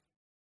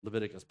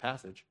Leviticus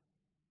passage,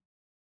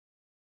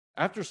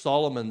 after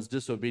Solomon's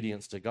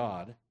disobedience to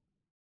God,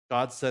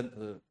 God sent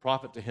the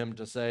prophet to him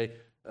to say,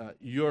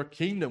 your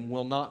kingdom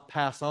will not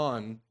pass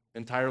on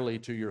entirely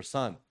to your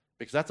son,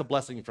 because that's a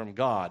blessing from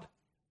God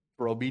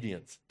for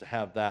obedience, to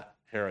have that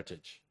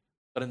heritage.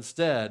 But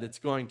instead, it's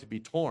going to be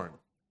torn.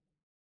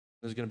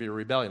 There's going to be a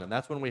rebellion. And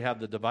that's when we have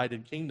the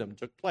divided kingdom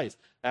took place.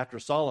 After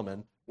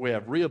Solomon, we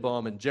have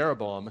Rehoboam and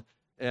Jeroboam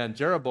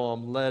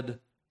led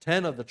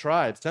 10 of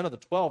the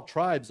 12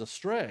 tribes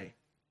astray.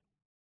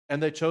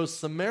 And they chose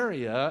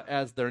Samaria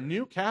as their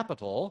new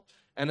capital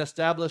and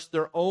established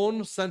their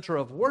own center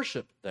of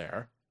worship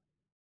there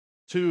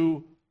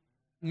to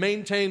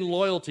maintain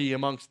loyalty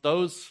amongst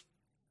those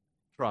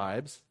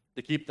tribes,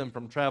 to keep them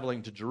from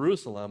traveling to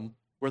Jerusalem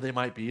where they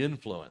might be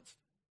influenced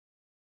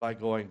by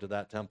going to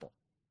that temple.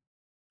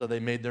 So they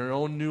made their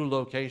own new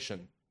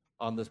location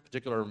on this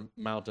particular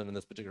mountain in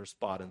this particular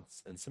spot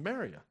in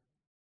Samaria.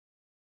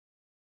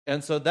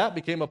 And so that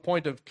became a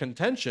point of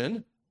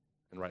contention,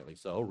 and rightly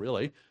so,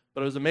 really,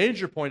 but it was a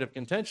major point of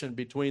contention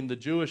between the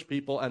Jewish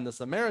people and the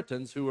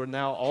Samaritans, who were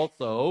now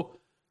also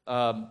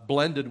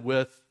blended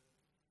with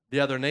the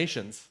other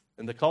nations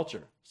in the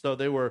culture. So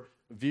they were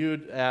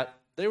viewed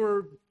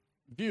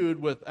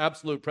with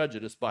absolute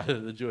prejudice by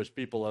the Jewish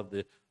people of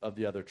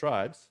the other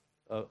tribes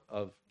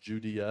of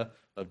Judah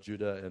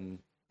and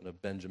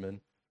of Benjamin.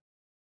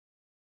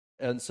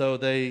 And so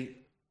they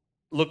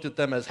looked at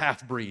them as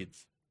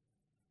half-breeds,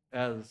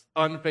 as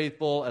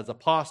unfaithful, as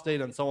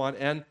apostate, and so on.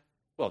 And,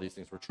 well, these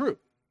things were true.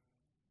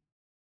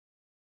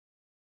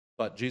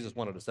 But Jesus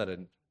wanted to set a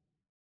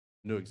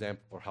new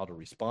example for how to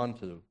respond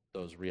to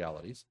those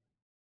realities,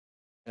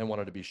 and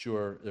wanted to be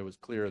sure it was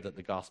clear that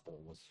the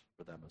gospel was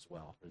for them as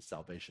well. His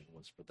salvation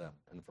was for them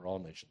and for all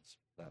nations,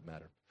 for that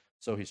matter.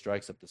 So he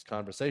strikes up this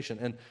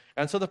conversation.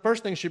 And so the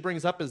first thing she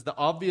brings up is the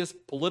obvious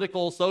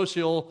political,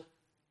 social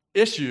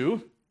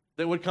issue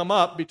that would come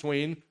up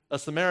between a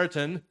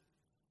Samaritan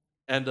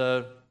and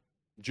a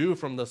Jew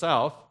from the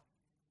south.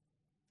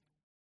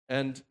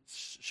 And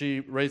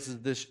she raises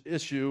this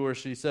issue where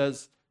she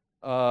says,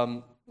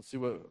 let's see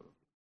what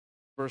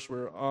verse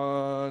we're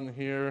on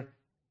here.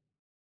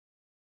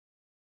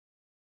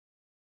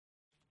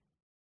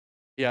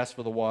 He asks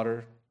for the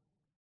water.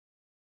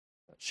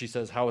 She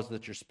says, how is it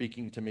that you're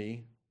speaking to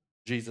me?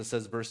 Jesus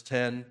says, verse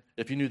 10,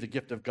 if you knew the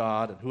gift of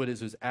God and who it is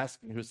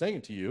who's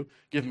saying to you,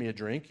 give me a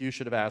drink, you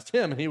should have asked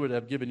him, and he would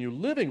have given you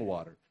living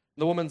water.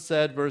 The woman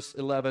said, verse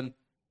 11,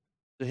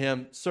 to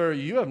him, sir,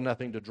 you have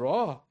nothing to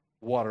draw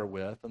water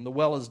with, and the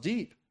well is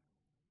deep.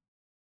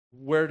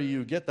 Where do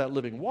you get that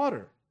living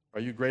water?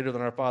 Are you greater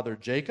than our father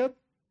Jacob?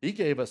 He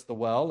gave us the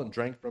well and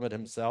drank from it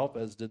himself,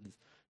 as did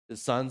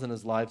his sons and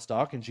his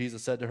livestock. And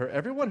Jesus said to her,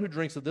 everyone who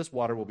drinks of this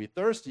water will be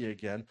thirsty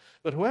again,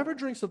 but whoever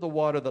drinks of the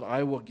water that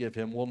I will give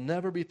him will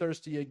never be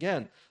thirsty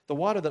again. The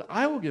water that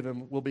I will give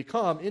him will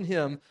become in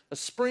him a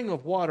spring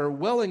of water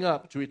welling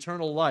up to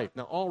eternal life.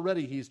 Now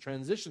already he's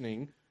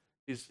transitioning,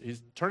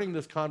 he's turning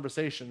this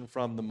conversation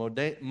from the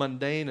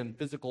mundane and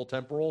physical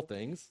temporal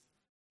things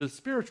to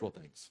spiritual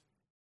things.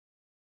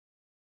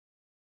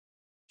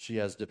 She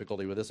has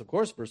difficulty with this, of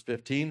course. Verse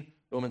 15,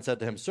 the woman said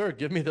to him, sir,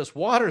 give me this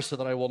water so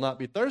that I will not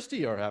be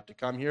thirsty or have to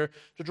come here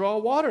to draw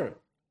water.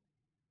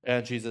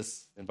 And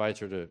Jesus invites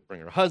her to bring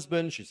her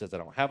husband. She says, I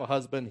don't have a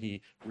husband. He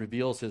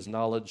reveals his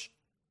knowledge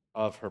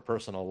of her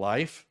personal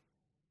life.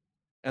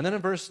 And then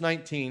in verse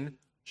 19,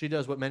 she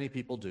does what many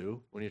people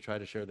do when you try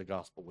to share the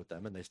gospel with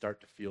them, and they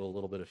start to feel a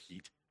little bit of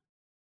heat,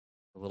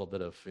 a little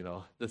bit of,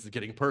 this is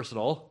getting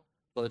personal.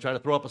 So they try to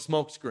throw up a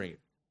smoke screen,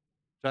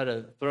 try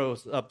to throw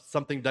up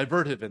something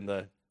divertive in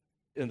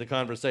the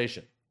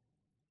conversation.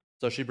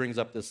 So she brings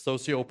up this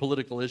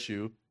socio-political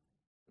issue.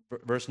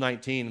 Verse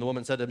 19, the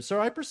woman said to him, sir,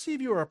 I perceive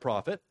you are a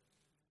prophet.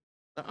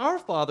 Now, our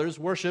fathers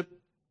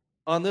worship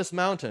on this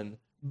mountain,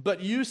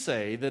 but you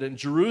say that in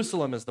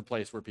Jerusalem is the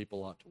place where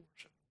people ought to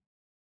worship.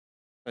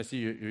 I see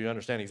you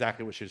understand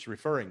exactly what she's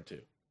referring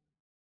to.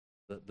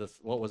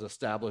 What was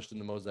established in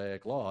the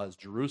Mosaic Law is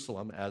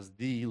Jerusalem as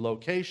the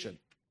location.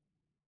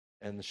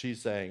 And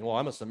she's saying, well,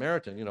 I'm a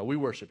Samaritan. We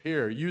worship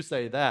here. You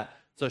say that.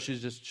 So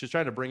she's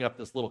trying to bring up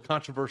this little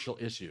controversial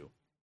issue.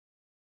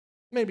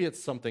 Maybe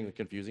it's something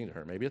confusing to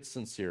her. Maybe it's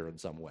sincere in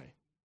some way.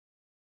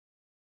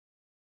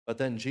 But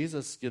then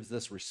Jesus gives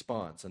this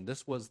response, and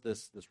this was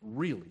this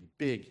really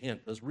big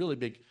hint, this really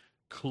big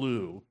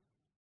clue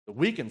that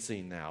we can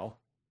see now.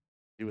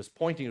 He was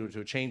pointing to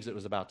a change that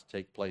was about to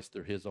take place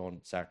through his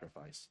own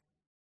sacrifice.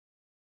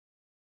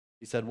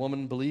 He said,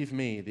 "Woman, believe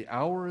me, the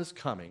hour is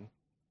coming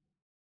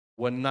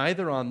when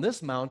neither on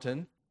this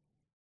mountain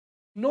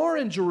nor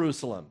in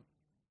Jerusalem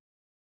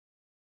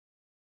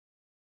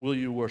will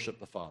you worship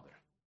the Father.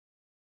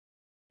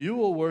 You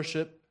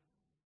worship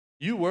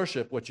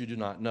what you do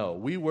not know.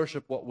 We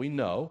worship what we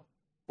know,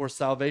 for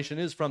salvation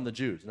is from the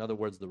Jews." In other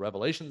words, the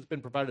revelation that's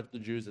been provided to the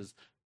Jews is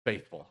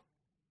faithful.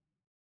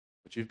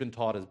 What you've been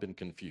taught has been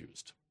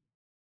confused.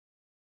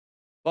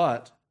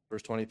 But,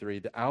 verse 23,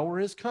 the hour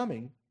is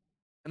coming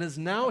and is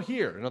now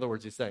here. In other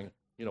words, he's saying,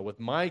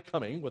 with my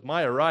coming, with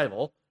my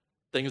arrival,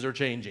 things are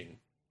changing.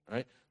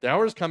 Right? The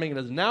hour is coming and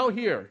is now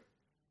here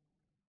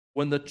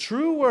when the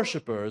true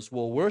worshipers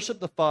will worship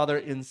the Father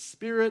in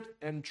spirit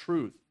and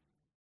truth.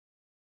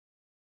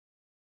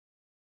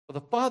 For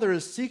the Father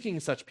is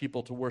seeking such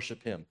people to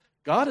worship him.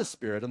 God is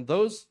spirit, and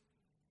those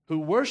who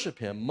worship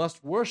him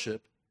must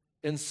worship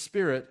in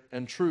spirit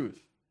and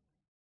truth.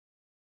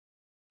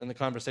 And the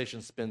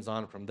conversation spins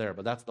on from there,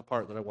 but that's the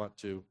part that I want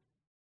to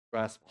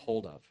grasp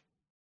hold of.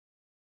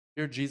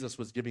 Here Jesus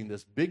was giving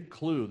this big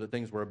clue that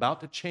things were about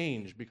to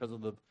change because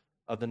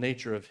of the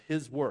nature of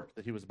his work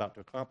that he was about to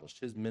accomplish,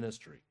 his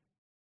ministry.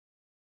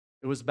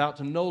 It was about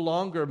to no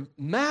longer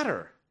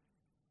matter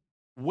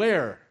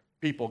where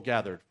people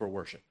gathered for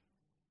worship.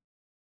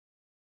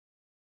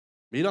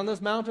 Meet on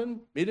this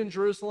mountain, meet in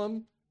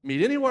Jerusalem,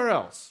 meet anywhere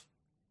else.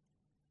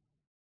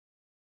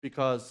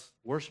 Because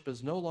worship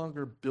is no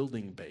longer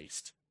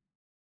building-based.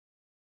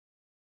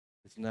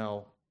 It's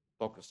now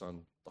focused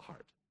on the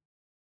heart.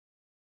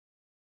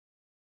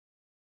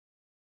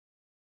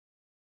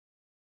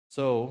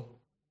 So,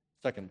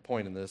 second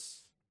point in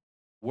this,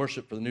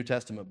 worship for the New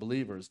Testament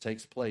believers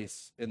takes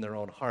place in their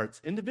own hearts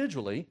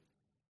individually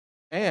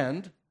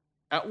and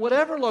at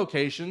whatever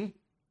location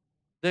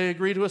they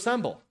agree to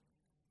assemble.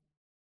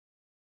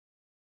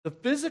 The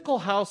physical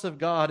house of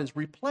God is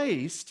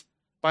replaced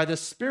by the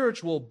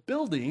spiritual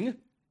building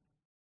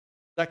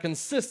that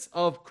consists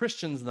of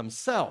Christians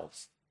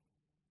themselves,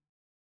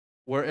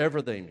 wherever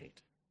they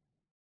meet.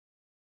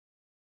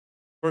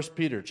 1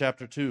 Peter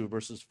chapter 2,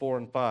 verses 4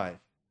 and 5.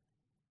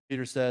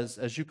 Peter says,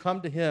 "As you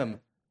come to him,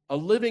 a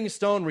living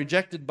stone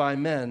rejected by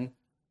men,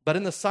 but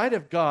in the sight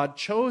of God,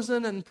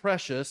 chosen and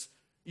precious,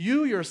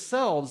 you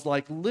yourselves,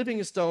 like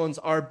living stones,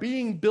 are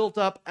being built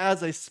up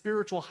as a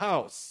spiritual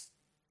house,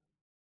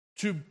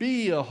 to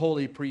be a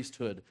holy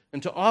priesthood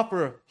and to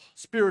offer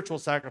spiritual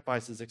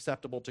sacrifices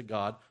acceptable to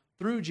God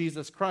through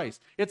Jesus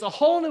Christ." It's a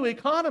whole new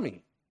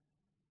economy.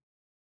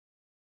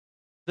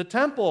 The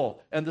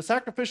temple and the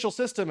sacrificial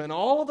system and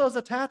all of those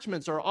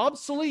attachments are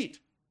obsolete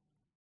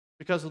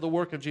because of the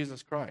work of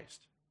Jesus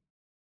Christ.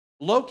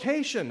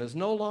 Location is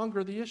no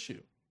longer the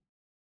issue.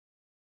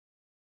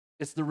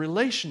 It's the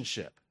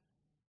relationship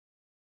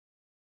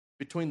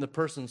between the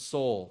person's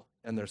soul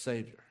and their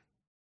Savior.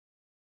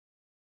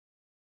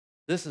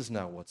 This is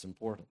now what's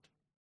important.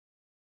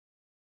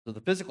 So the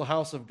physical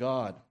house of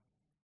God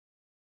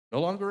no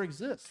longer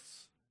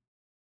exists.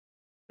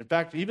 In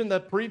fact, even the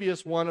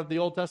previous one of the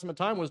Old Testament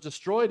time was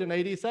destroyed in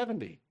AD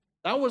 70.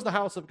 That was the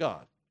house of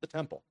God, the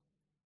temple.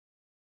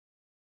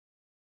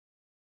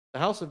 The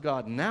house of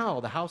God now,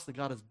 the house that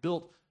God has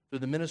built through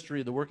the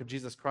ministry of the work of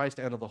Jesus Christ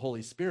and of the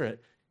Holy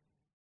Spirit,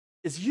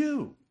 is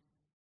you.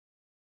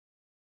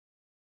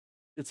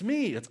 It's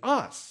me, it's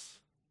us.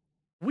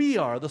 We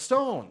are the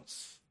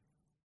stones.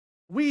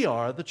 We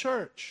are the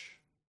church.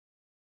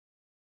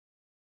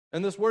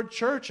 And this word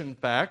church, in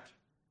fact,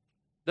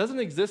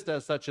 doesn't exist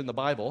as such in the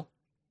Bible.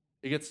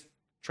 It gets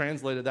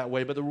translated that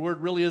way, but the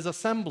word really is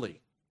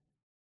assembly.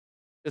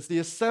 It's the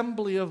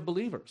assembly of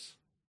believers.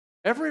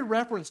 Every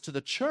reference to the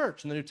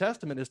church in the New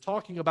Testament is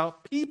talking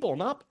about people,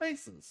 not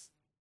places.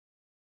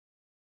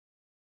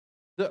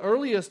 The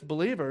earliest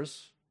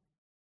believers,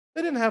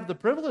 they didn't have the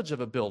privilege of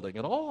a building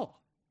at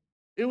all.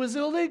 It was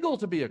illegal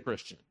to be a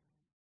Christian.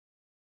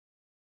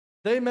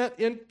 They met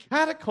in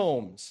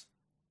catacombs.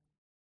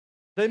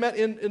 They met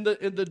in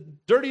the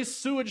dirty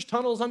sewage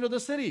tunnels under the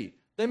city.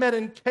 They met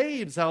in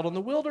caves out in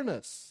the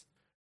wilderness.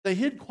 They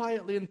hid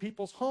quietly in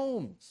people's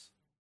homes,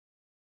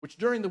 which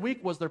during the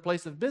week was their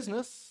place of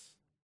business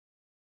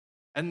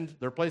and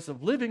their place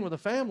of living with a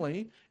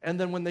family. And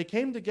then when they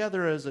came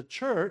together as a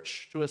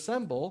church to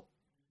assemble,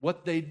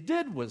 what they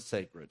did was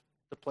sacred.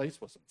 The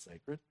place wasn't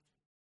sacred.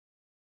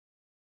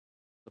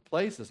 The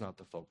place is not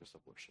the focus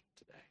of worship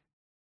today.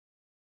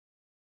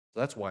 So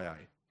that's why I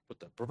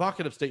put the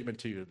provocative statement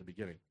to you at the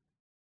beginning,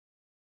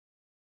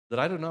 that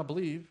I do not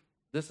believe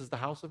this is the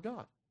house of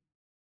God.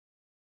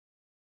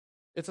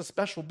 It's a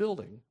special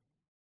building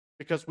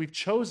because we've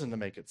chosen to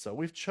make it so.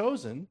 We've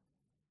chosen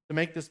to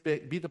make this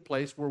be the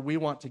place where we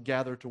want to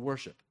gather to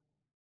worship.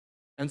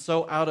 And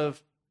so out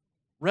of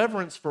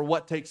reverence for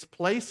what takes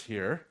place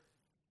here,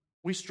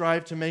 we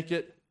strive to make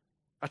it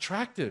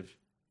attractive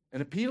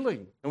and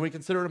appealing, and we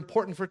consider it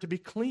important for it to be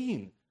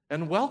clean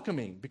and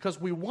welcoming because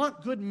we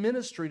want good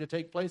ministry to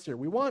take place here.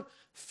 We want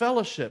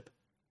fellowship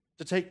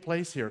to take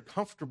place here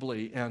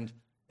comfortably and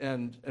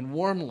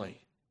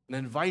warmly and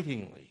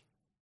invitingly.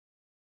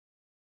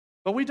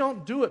 But we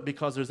don't do it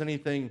because there's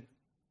anything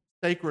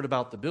sacred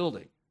about the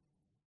building.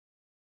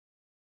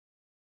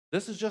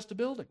 This is just a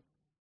building.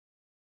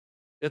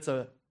 It's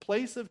a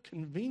place of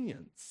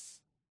convenience.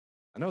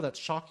 I know that's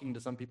shocking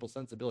to some people's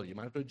sensibility. You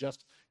might have to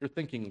adjust your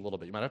thinking a little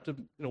bit. You might have to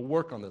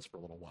work on this for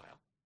a little while.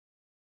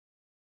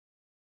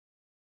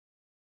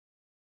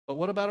 But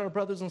what about our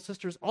brothers and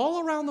sisters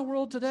all around the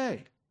world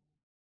today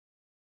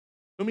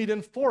who meet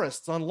in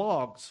forests on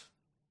logs?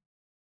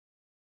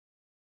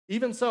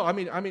 Even so, I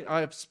mean,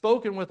 I've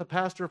spoken with a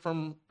pastor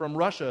from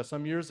Russia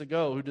some years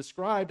ago who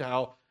described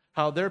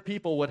how their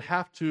people would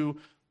have to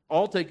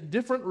all take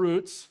different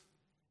routes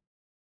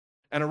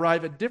and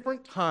arrive at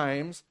different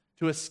times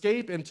to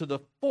escape into the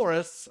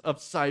forests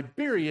of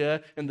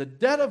Siberia in the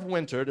dead of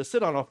winter to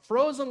sit on a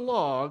frozen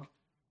log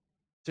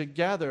to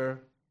gather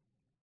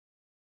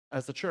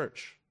as the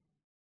church,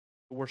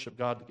 to worship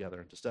God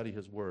together, to study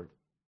His Word,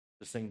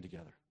 to sing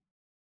together.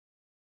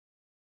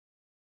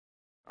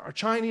 Our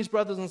Chinese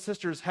brothers and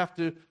sisters have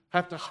to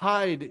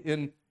hide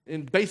in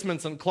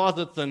basements and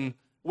closets and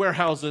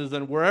warehouses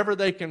and wherever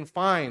they can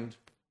find.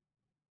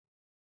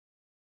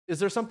 Is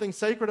there something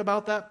sacred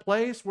about that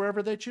place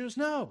wherever they choose?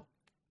 No.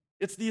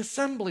 It's the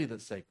assembly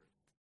that's sacred.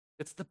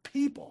 It's the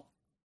people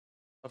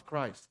of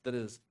Christ that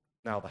is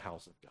now the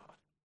house of God.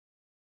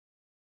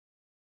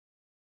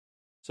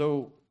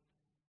 So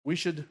we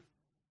should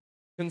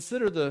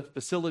consider the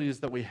facilities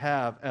that we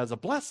have as a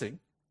blessing.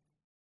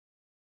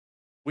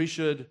 We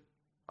should,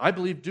 I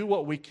believe, do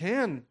what we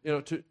can,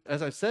 to,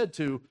 as I said,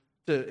 to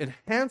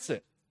enhance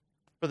it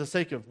for the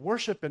sake of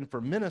worship and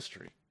for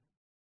ministry.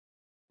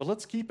 But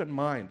let's keep in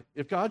mind,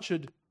 if God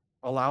should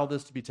allow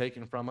this to be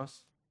taken from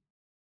us,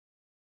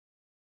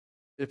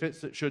 if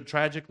it should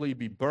tragically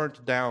be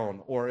burnt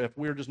down, or if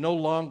we're just no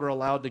longer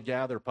allowed to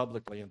gather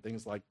publicly and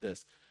things like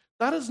this,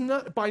 that is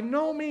not, by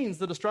no means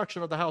the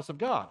destruction of the house of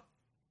God.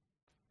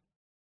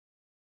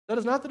 That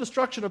is not the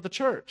destruction of the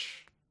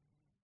church.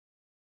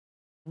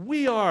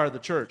 We are the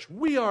church.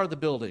 We are the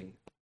building.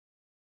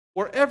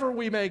 Wherever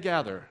we may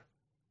gather,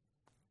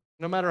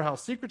 no matter how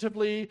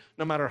secretively,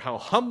 no matter how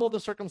humble the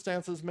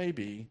circumstances may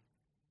be,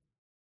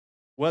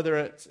 whether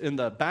it's in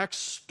the back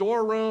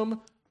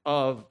storeroom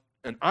of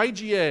an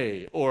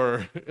IGA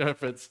or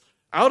if it's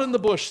out in the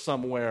bush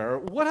somewhere,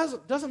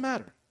 doesn't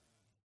matter.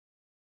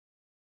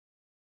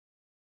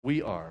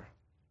 We are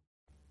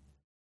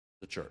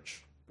the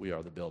church. We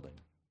are the building.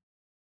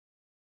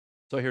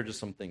 So here are just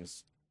some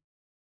things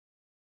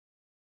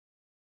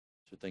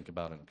to think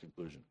about in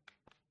conclusion.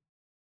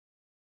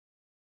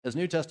 As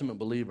New Testament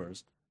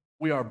believers,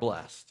 we are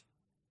blessed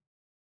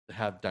to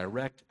have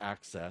direct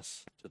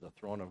access to the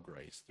throne of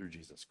grace through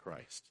Jesus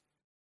Christ.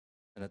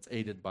 And it's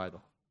aided by the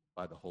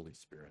Holy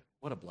Spirit.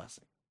 What a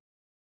blessing.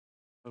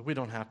 But we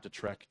don't have to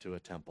trek to a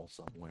temple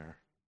somewhere.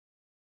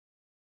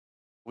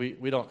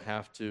 We don't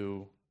have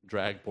to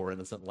drag poor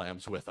innocent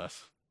lambs with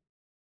us.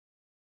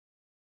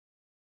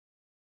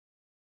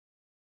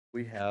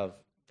 We have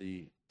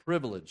the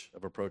privilege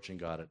of approaching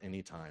God at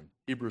any time.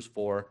 Hebrews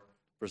 4,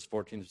 verse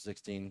 14 to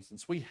 16,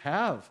 since we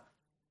have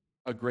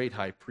a great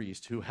high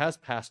priest who has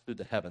passed through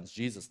the heavens,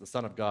 Jesus, the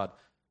Son of God,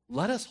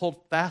 let us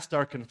hold fast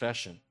our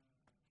confession.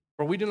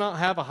 For we do not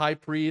have a high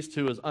priest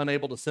who is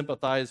unable to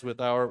sympathize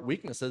with our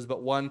weaknesses,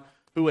 but one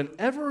who in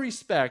every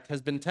respect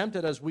has been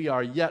tempted as we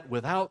are, yet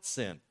without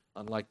sin,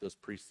 unlike those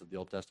priests of the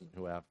Old Testament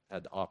who have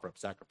had to offer up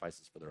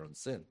sacrifices for their own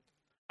sin.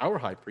 Our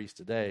high priest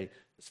today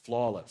is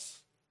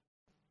flawless.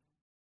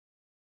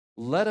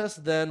 Let us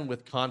then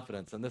with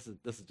confidence, and this is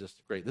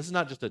just great. This is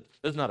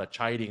not a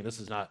chiding. This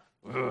is not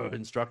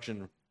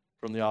instruction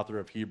from the author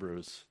of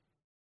Hebrews.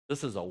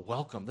 This is a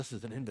welcome. This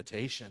is an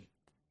invitation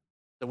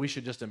that we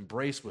should just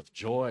embrace with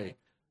joy.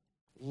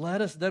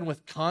 Let us then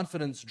with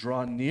confidence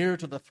draw near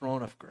to the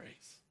throne of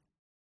grace,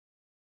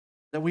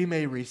 that we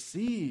may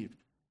receive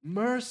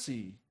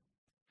mercy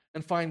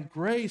and find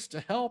grace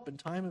to help in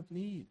time of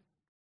need.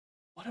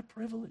 What a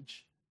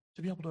privilege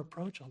to be able to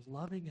approach a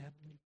loving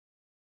Heavenly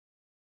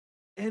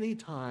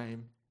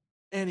anytime,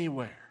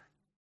 anywhere,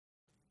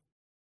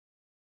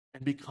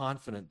 and be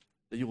confident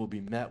that you will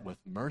be met with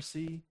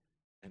mercy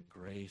and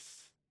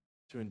grace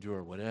to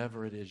endure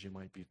whatever it is you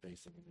might be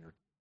facing in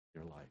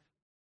your life.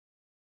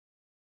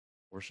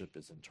 Worship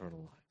is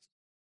internalized.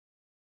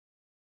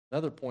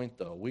 Another point,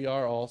 though, we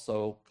are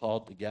also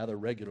called to gather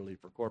regularly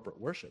for corporate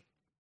worship.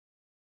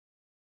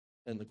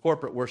 And the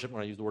corporate worship,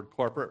 when I use the word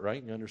corporate,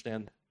 right, you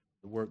understand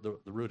the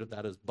root of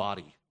that is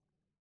body.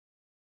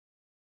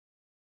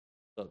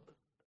 So,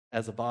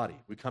 as a body,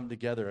 we come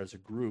together as a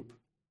group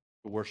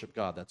to worship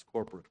God. That's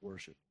corporate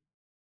worship,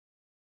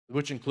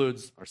 which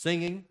includes our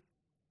singing,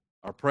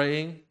 our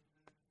praying,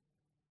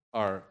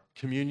 our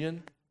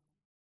communion,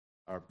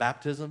 our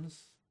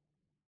baptisms.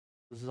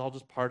 This is all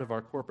just part of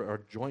our corporate,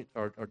 our joint,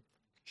 our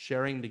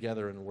sharing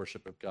together in the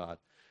worship of God.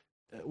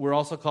 We're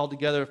also called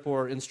together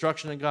for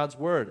instruction in God's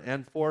word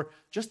and for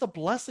just the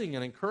blessing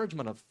and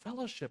encouragement of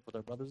fellowship with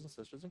our brothers and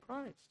sisters in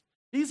Christ.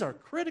 These are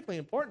critically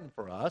important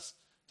for us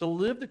to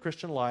live the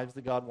Christian lives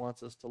that God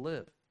wants us to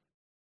live.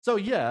 So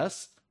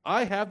yes,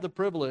 I have the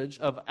privilege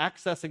of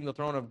accessing the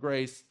throne of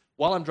grace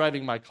while I'm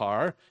driving my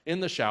car, in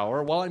the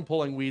shower, while I'm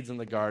pulling weeds in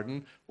the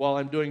garden, while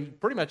I'm doing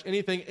pretty much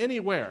anything,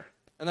 anywhere.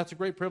 And that's a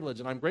great privilege,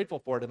 and I'm grateful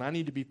for it, and I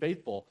need to be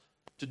faithful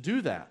to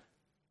do that.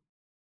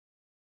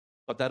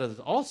 But that is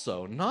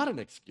also not an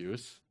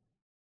excuse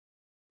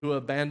to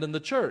abandon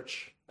the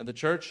church. And the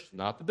church,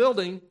 not the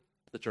building,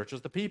 the church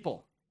is the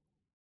people.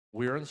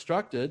 We're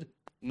instructed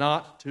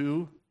not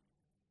to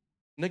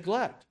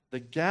neglect the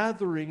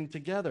gathering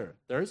together.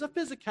 There is a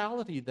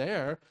physicality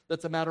there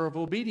that's a matter of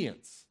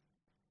obedience,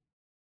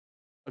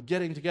 of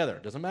getting together.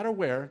 It doesn't matter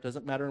where, it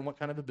doesn't matter in what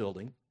kind of a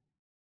building,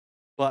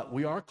 but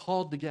we are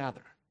called to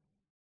gather.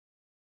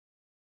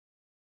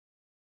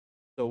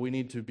 So we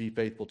need to be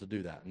faithful to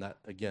do that. And that,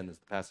 again, is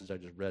the passage I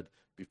just read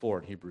before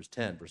in Hebrews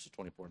 10, verses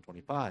 24 and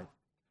 25.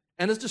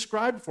 And is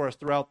described for us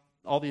throughout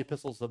all the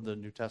epistles of the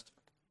New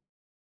Testament,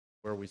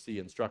 where we see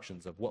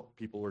instructions of what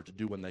people were to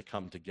do when they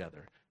come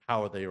together,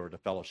 how they were to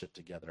fellowship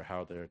together,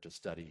 how they're to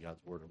study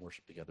God's word and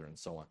worship together, and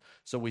so on.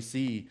 So we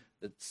see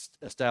it's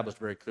established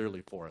very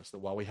clearly for us that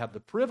while we have the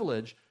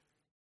privilege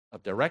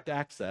of direct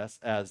access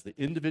as the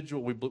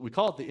individual, we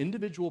call it the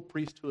individual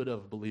priesthood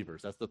of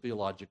believers. That's the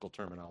theological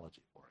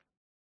terminology for it.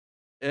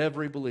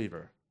 Every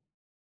believer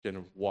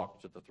can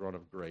walk to the throne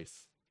of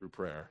grace through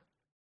prayer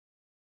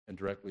and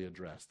directly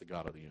address the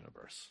God of the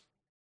universe,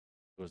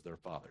 who is their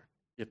Father,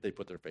 if they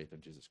put their faith in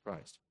Jesus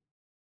Christ.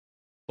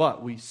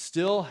 But we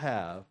still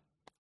have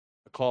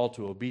a call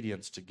to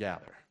obedience to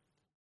gather.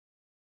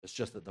 It's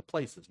just that the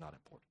place is not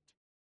important.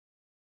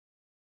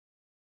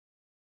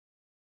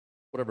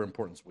 Whatever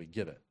importance we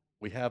give it,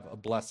 we have a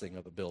blessing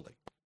of a building,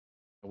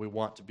 and we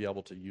want to be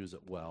able to use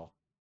it well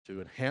to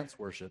enhance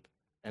worship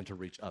and to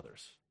reach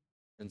others.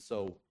 And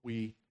so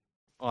we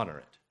honor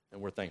it,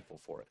 and we're thankful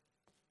for it.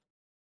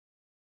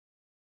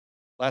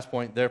 Last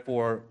point,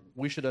 therefore,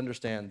 we should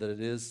understand that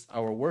it is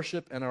our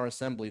worship and our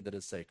assembly that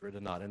is sacred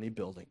and not any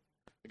building.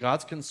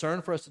 God's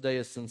concern for us today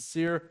is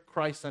sincere,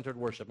 Christ-centered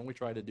worship, and we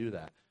try to do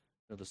that.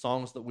 The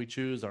songs that we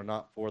choose are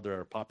not for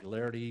their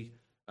popularity,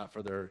 not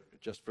for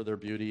just for their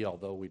beauty,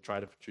 although we try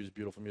to choose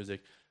beautiful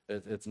music.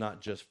 It's not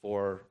just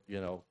for,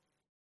 how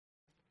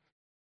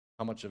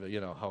much of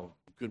it, how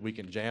good we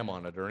can jam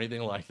on it or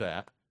anything like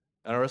that.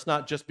 Or it's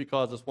not just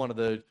because it's one of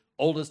the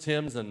oldest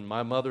hymns and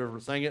my mother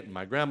sang it and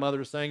my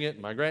grandmother sang it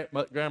and my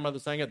grandmother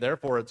sang it,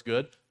 therefore it's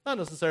good. Not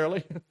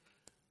necessarily.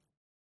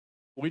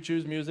 We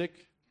choose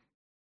music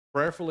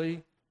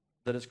prayerfully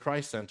that is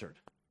Christ-centered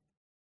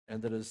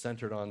and that is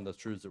centered on the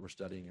truths that we're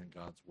studying in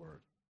God's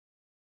Word.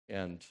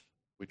 And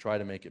we try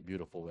to make it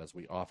beautiful as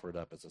we offer it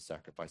up as a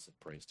sacrifice of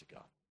praise to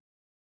God.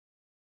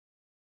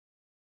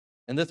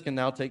 And this can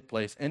now take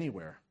place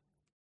anywhere.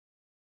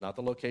 Not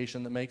the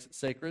location that makes it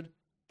sacred,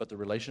 but the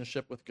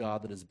relationship with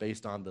God that is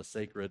based on the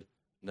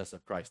sacredness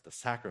of Christ, the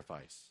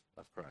sacrifice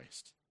of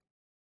Christ,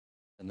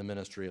 and the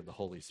ministry of the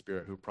Holy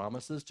Spirit, who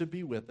promises to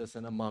be with us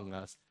and among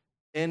us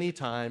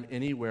anytime,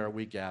 anywhere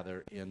we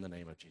gather in the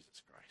name of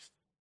Jesus Christ.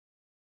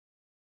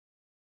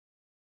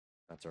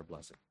 That's our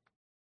blessing.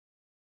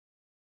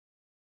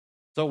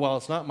 So while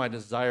it's not my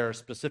desire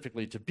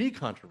specifically to be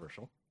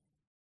controversial,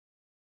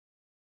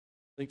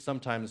 I think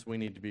sometimes we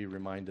need to be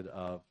reminded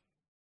of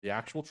the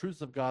actual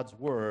truths of God's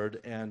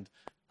Word and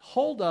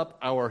hold up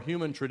our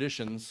human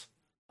traditions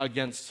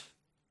against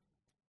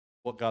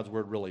what God's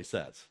Word really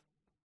says.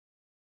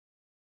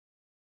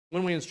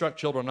 When we instruct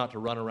children not to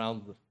run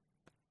around the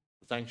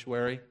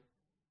sanctuary,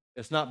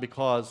 it's not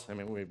because,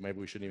 maybe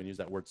we shouldn't even use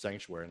that word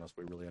sanctuary unless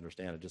we really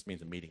understand it. It just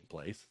means a meeting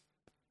place,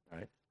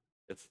 right?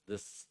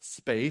 This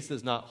space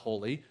is not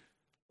holy.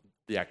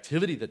 The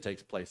activity that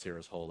takes place here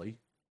is holy.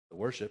 The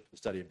worship, the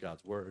study of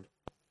God's Word.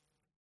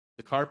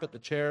 The carpet, the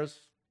chairs,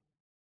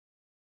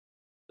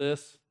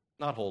 this,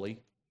 not holy.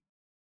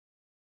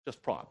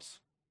 Just props.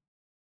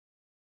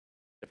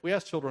 If we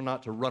ask children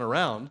not to run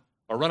around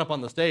or run up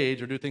on the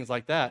stage or do things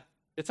like that,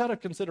 it's out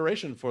of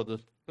consideration for the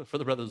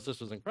brothers and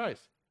sisters in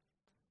Christ.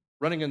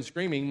 Running and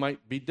screaming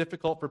might be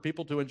difficult for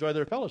people to enjoy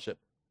their fellowship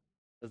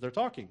as they're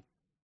talking.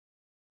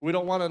 We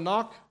don't want to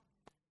knock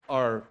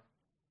our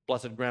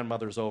blessed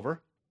grandmothers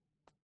over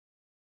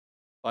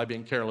by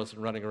being careless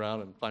and running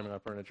around and climbing on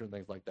furniture and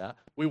things like that.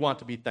 We want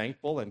to be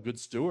thankful and good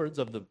stewards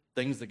of the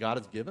things that God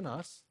has given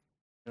us.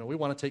 We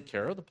want to take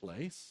care of the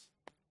place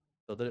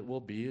so that it will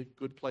be a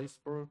good place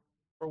for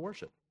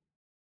worship.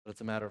 But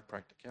it's a matter of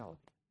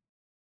practicality,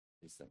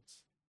 these things,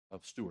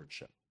 of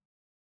stewardship.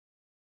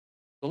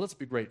 So let's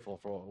be grateful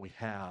for what we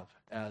have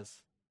as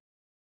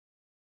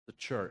the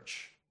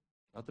church,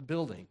 not the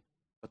building,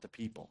 but the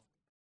people,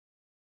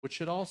 which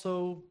should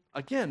also,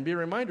 again, be a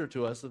reminder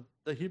to us of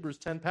the Hebrews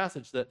 10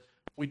 passage that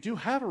we do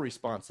have a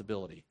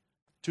responsibility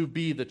to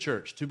be the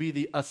church, to be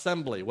the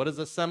assembly. What does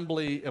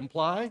assembly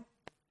imply?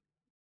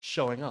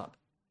 Showing up.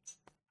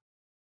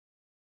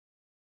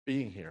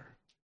 Being here.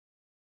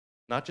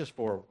 Not just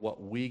for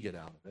what we get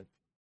out of it,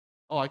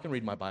 Oh, I can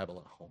read my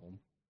Bible at home.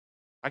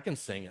 I can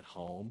sing at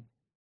home.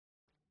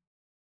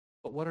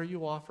 But what are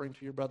you offering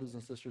to your brothers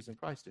and sisters in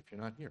Christ if you're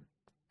not here?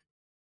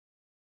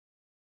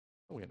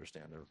 We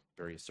understand there are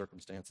various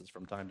circumstances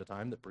from time to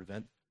time that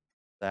prevent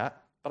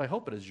that, but I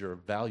hope it is your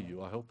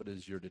value. I hope it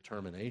is your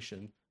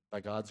determination by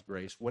God's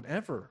grace,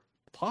 whenever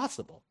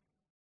possible,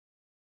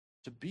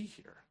 to be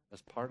here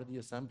as part of the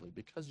assembly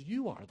because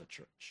you are the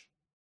church.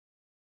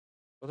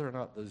 Whether or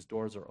not those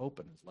doors are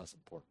open is less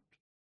important.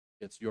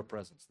 It's your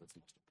presence that's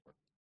most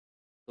important.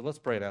 So let's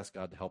pray and ask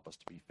God to help us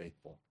to be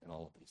faithful in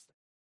all of these things.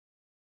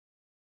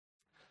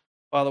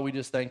 Father, we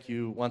just thank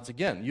you once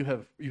again. You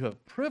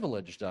have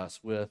privileged us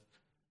with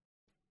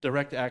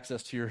direct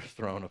access to your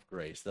throne of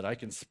grace, that I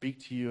can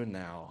speak to you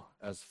now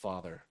as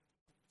Father,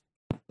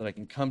 that I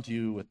can come to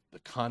you with the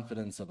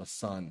confidence of a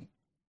son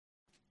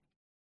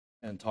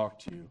and talk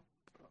to you.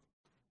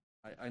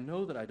 I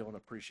know that I don't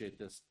appreciate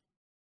this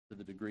to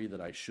the degree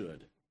that I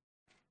should,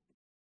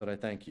 but I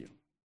thank you.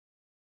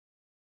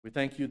 We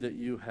thank you that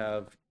you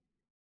have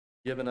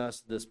given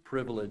us this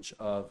privilege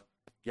of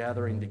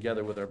gathering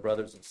together with our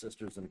brothers and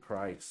sisters in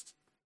Christ,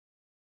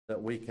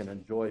 that we can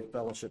enjoy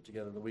fellowship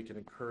together, that we can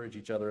encourage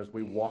each other as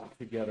we walk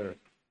together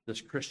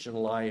this Christian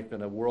life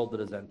in a world that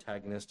is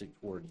antagonistic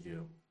toward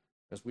you,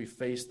 as we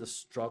face the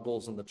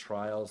struggles and the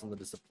trials and the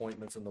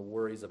disappointments and the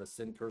worries of a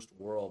sin-cursed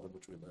world in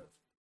which we live.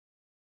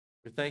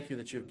 We thank you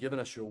that you have given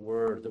us your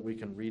word, that we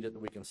can read it,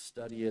 that we can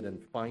study it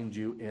and find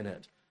you in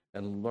it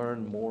and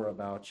learn more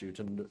about you,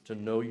 to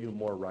know you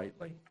more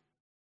rightly.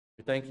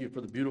 We thank you for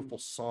the beautiful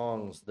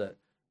songs that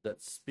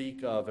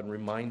speak of and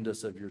remind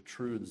us of your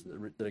truths,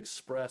 that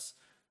express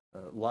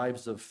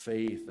lives of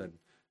faith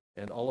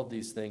and all of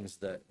these things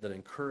that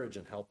encourage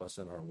and help us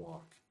in our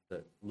walk,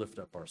 that lift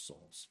up our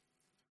souls.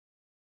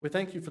 We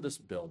thank you for this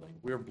building.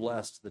 We're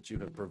blessed that you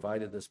have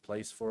provided this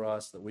place for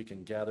us, that we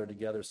can gather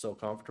together so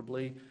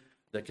comfortably,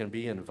 that can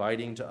be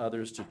inviting to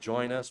others to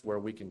join us, where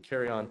we can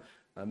carry on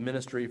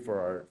ministry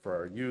for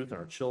our youth and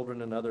our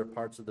children in other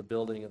parts of the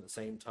building at the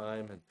same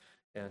time.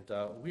 And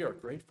we are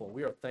grateful.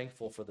 We are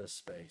thankful for this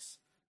space.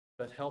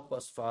 But help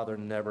us, Father,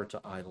 never to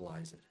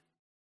idolize it.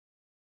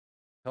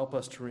 Help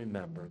us to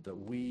remember that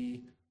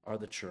we are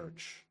the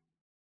church,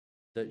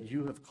 that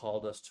you have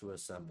called us to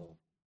assemble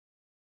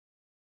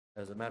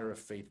as a matter of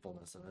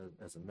faithfulness and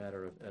as a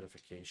matter of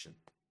edification,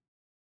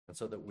 and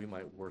so that we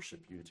might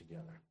worship you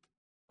together.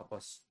 Help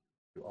us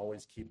to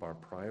always keep our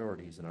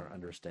priorities and our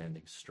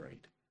understanding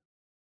straight,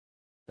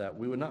 that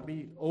we would not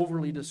be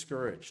overly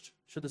discouraged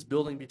should this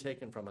building be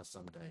taken from us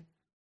someday,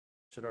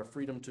 should our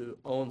freedom to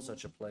own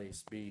such a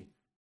place be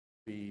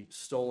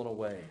stolen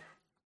away.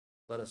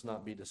 Let us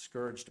not be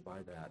discouraged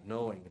by that,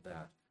 knowing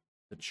that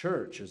the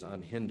church is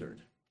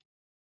unhindered.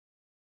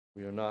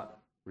 We are not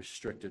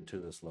restricted to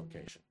this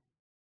location.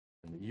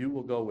 And that you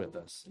will go with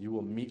us. You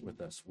will meet with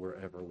us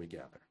wherever we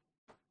gather.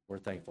 We're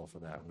thankful for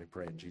that, and we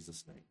pray in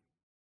Jesus' name.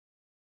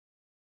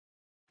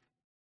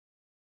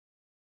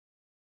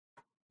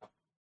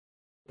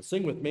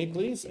 Sing with me,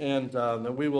 please, and then we will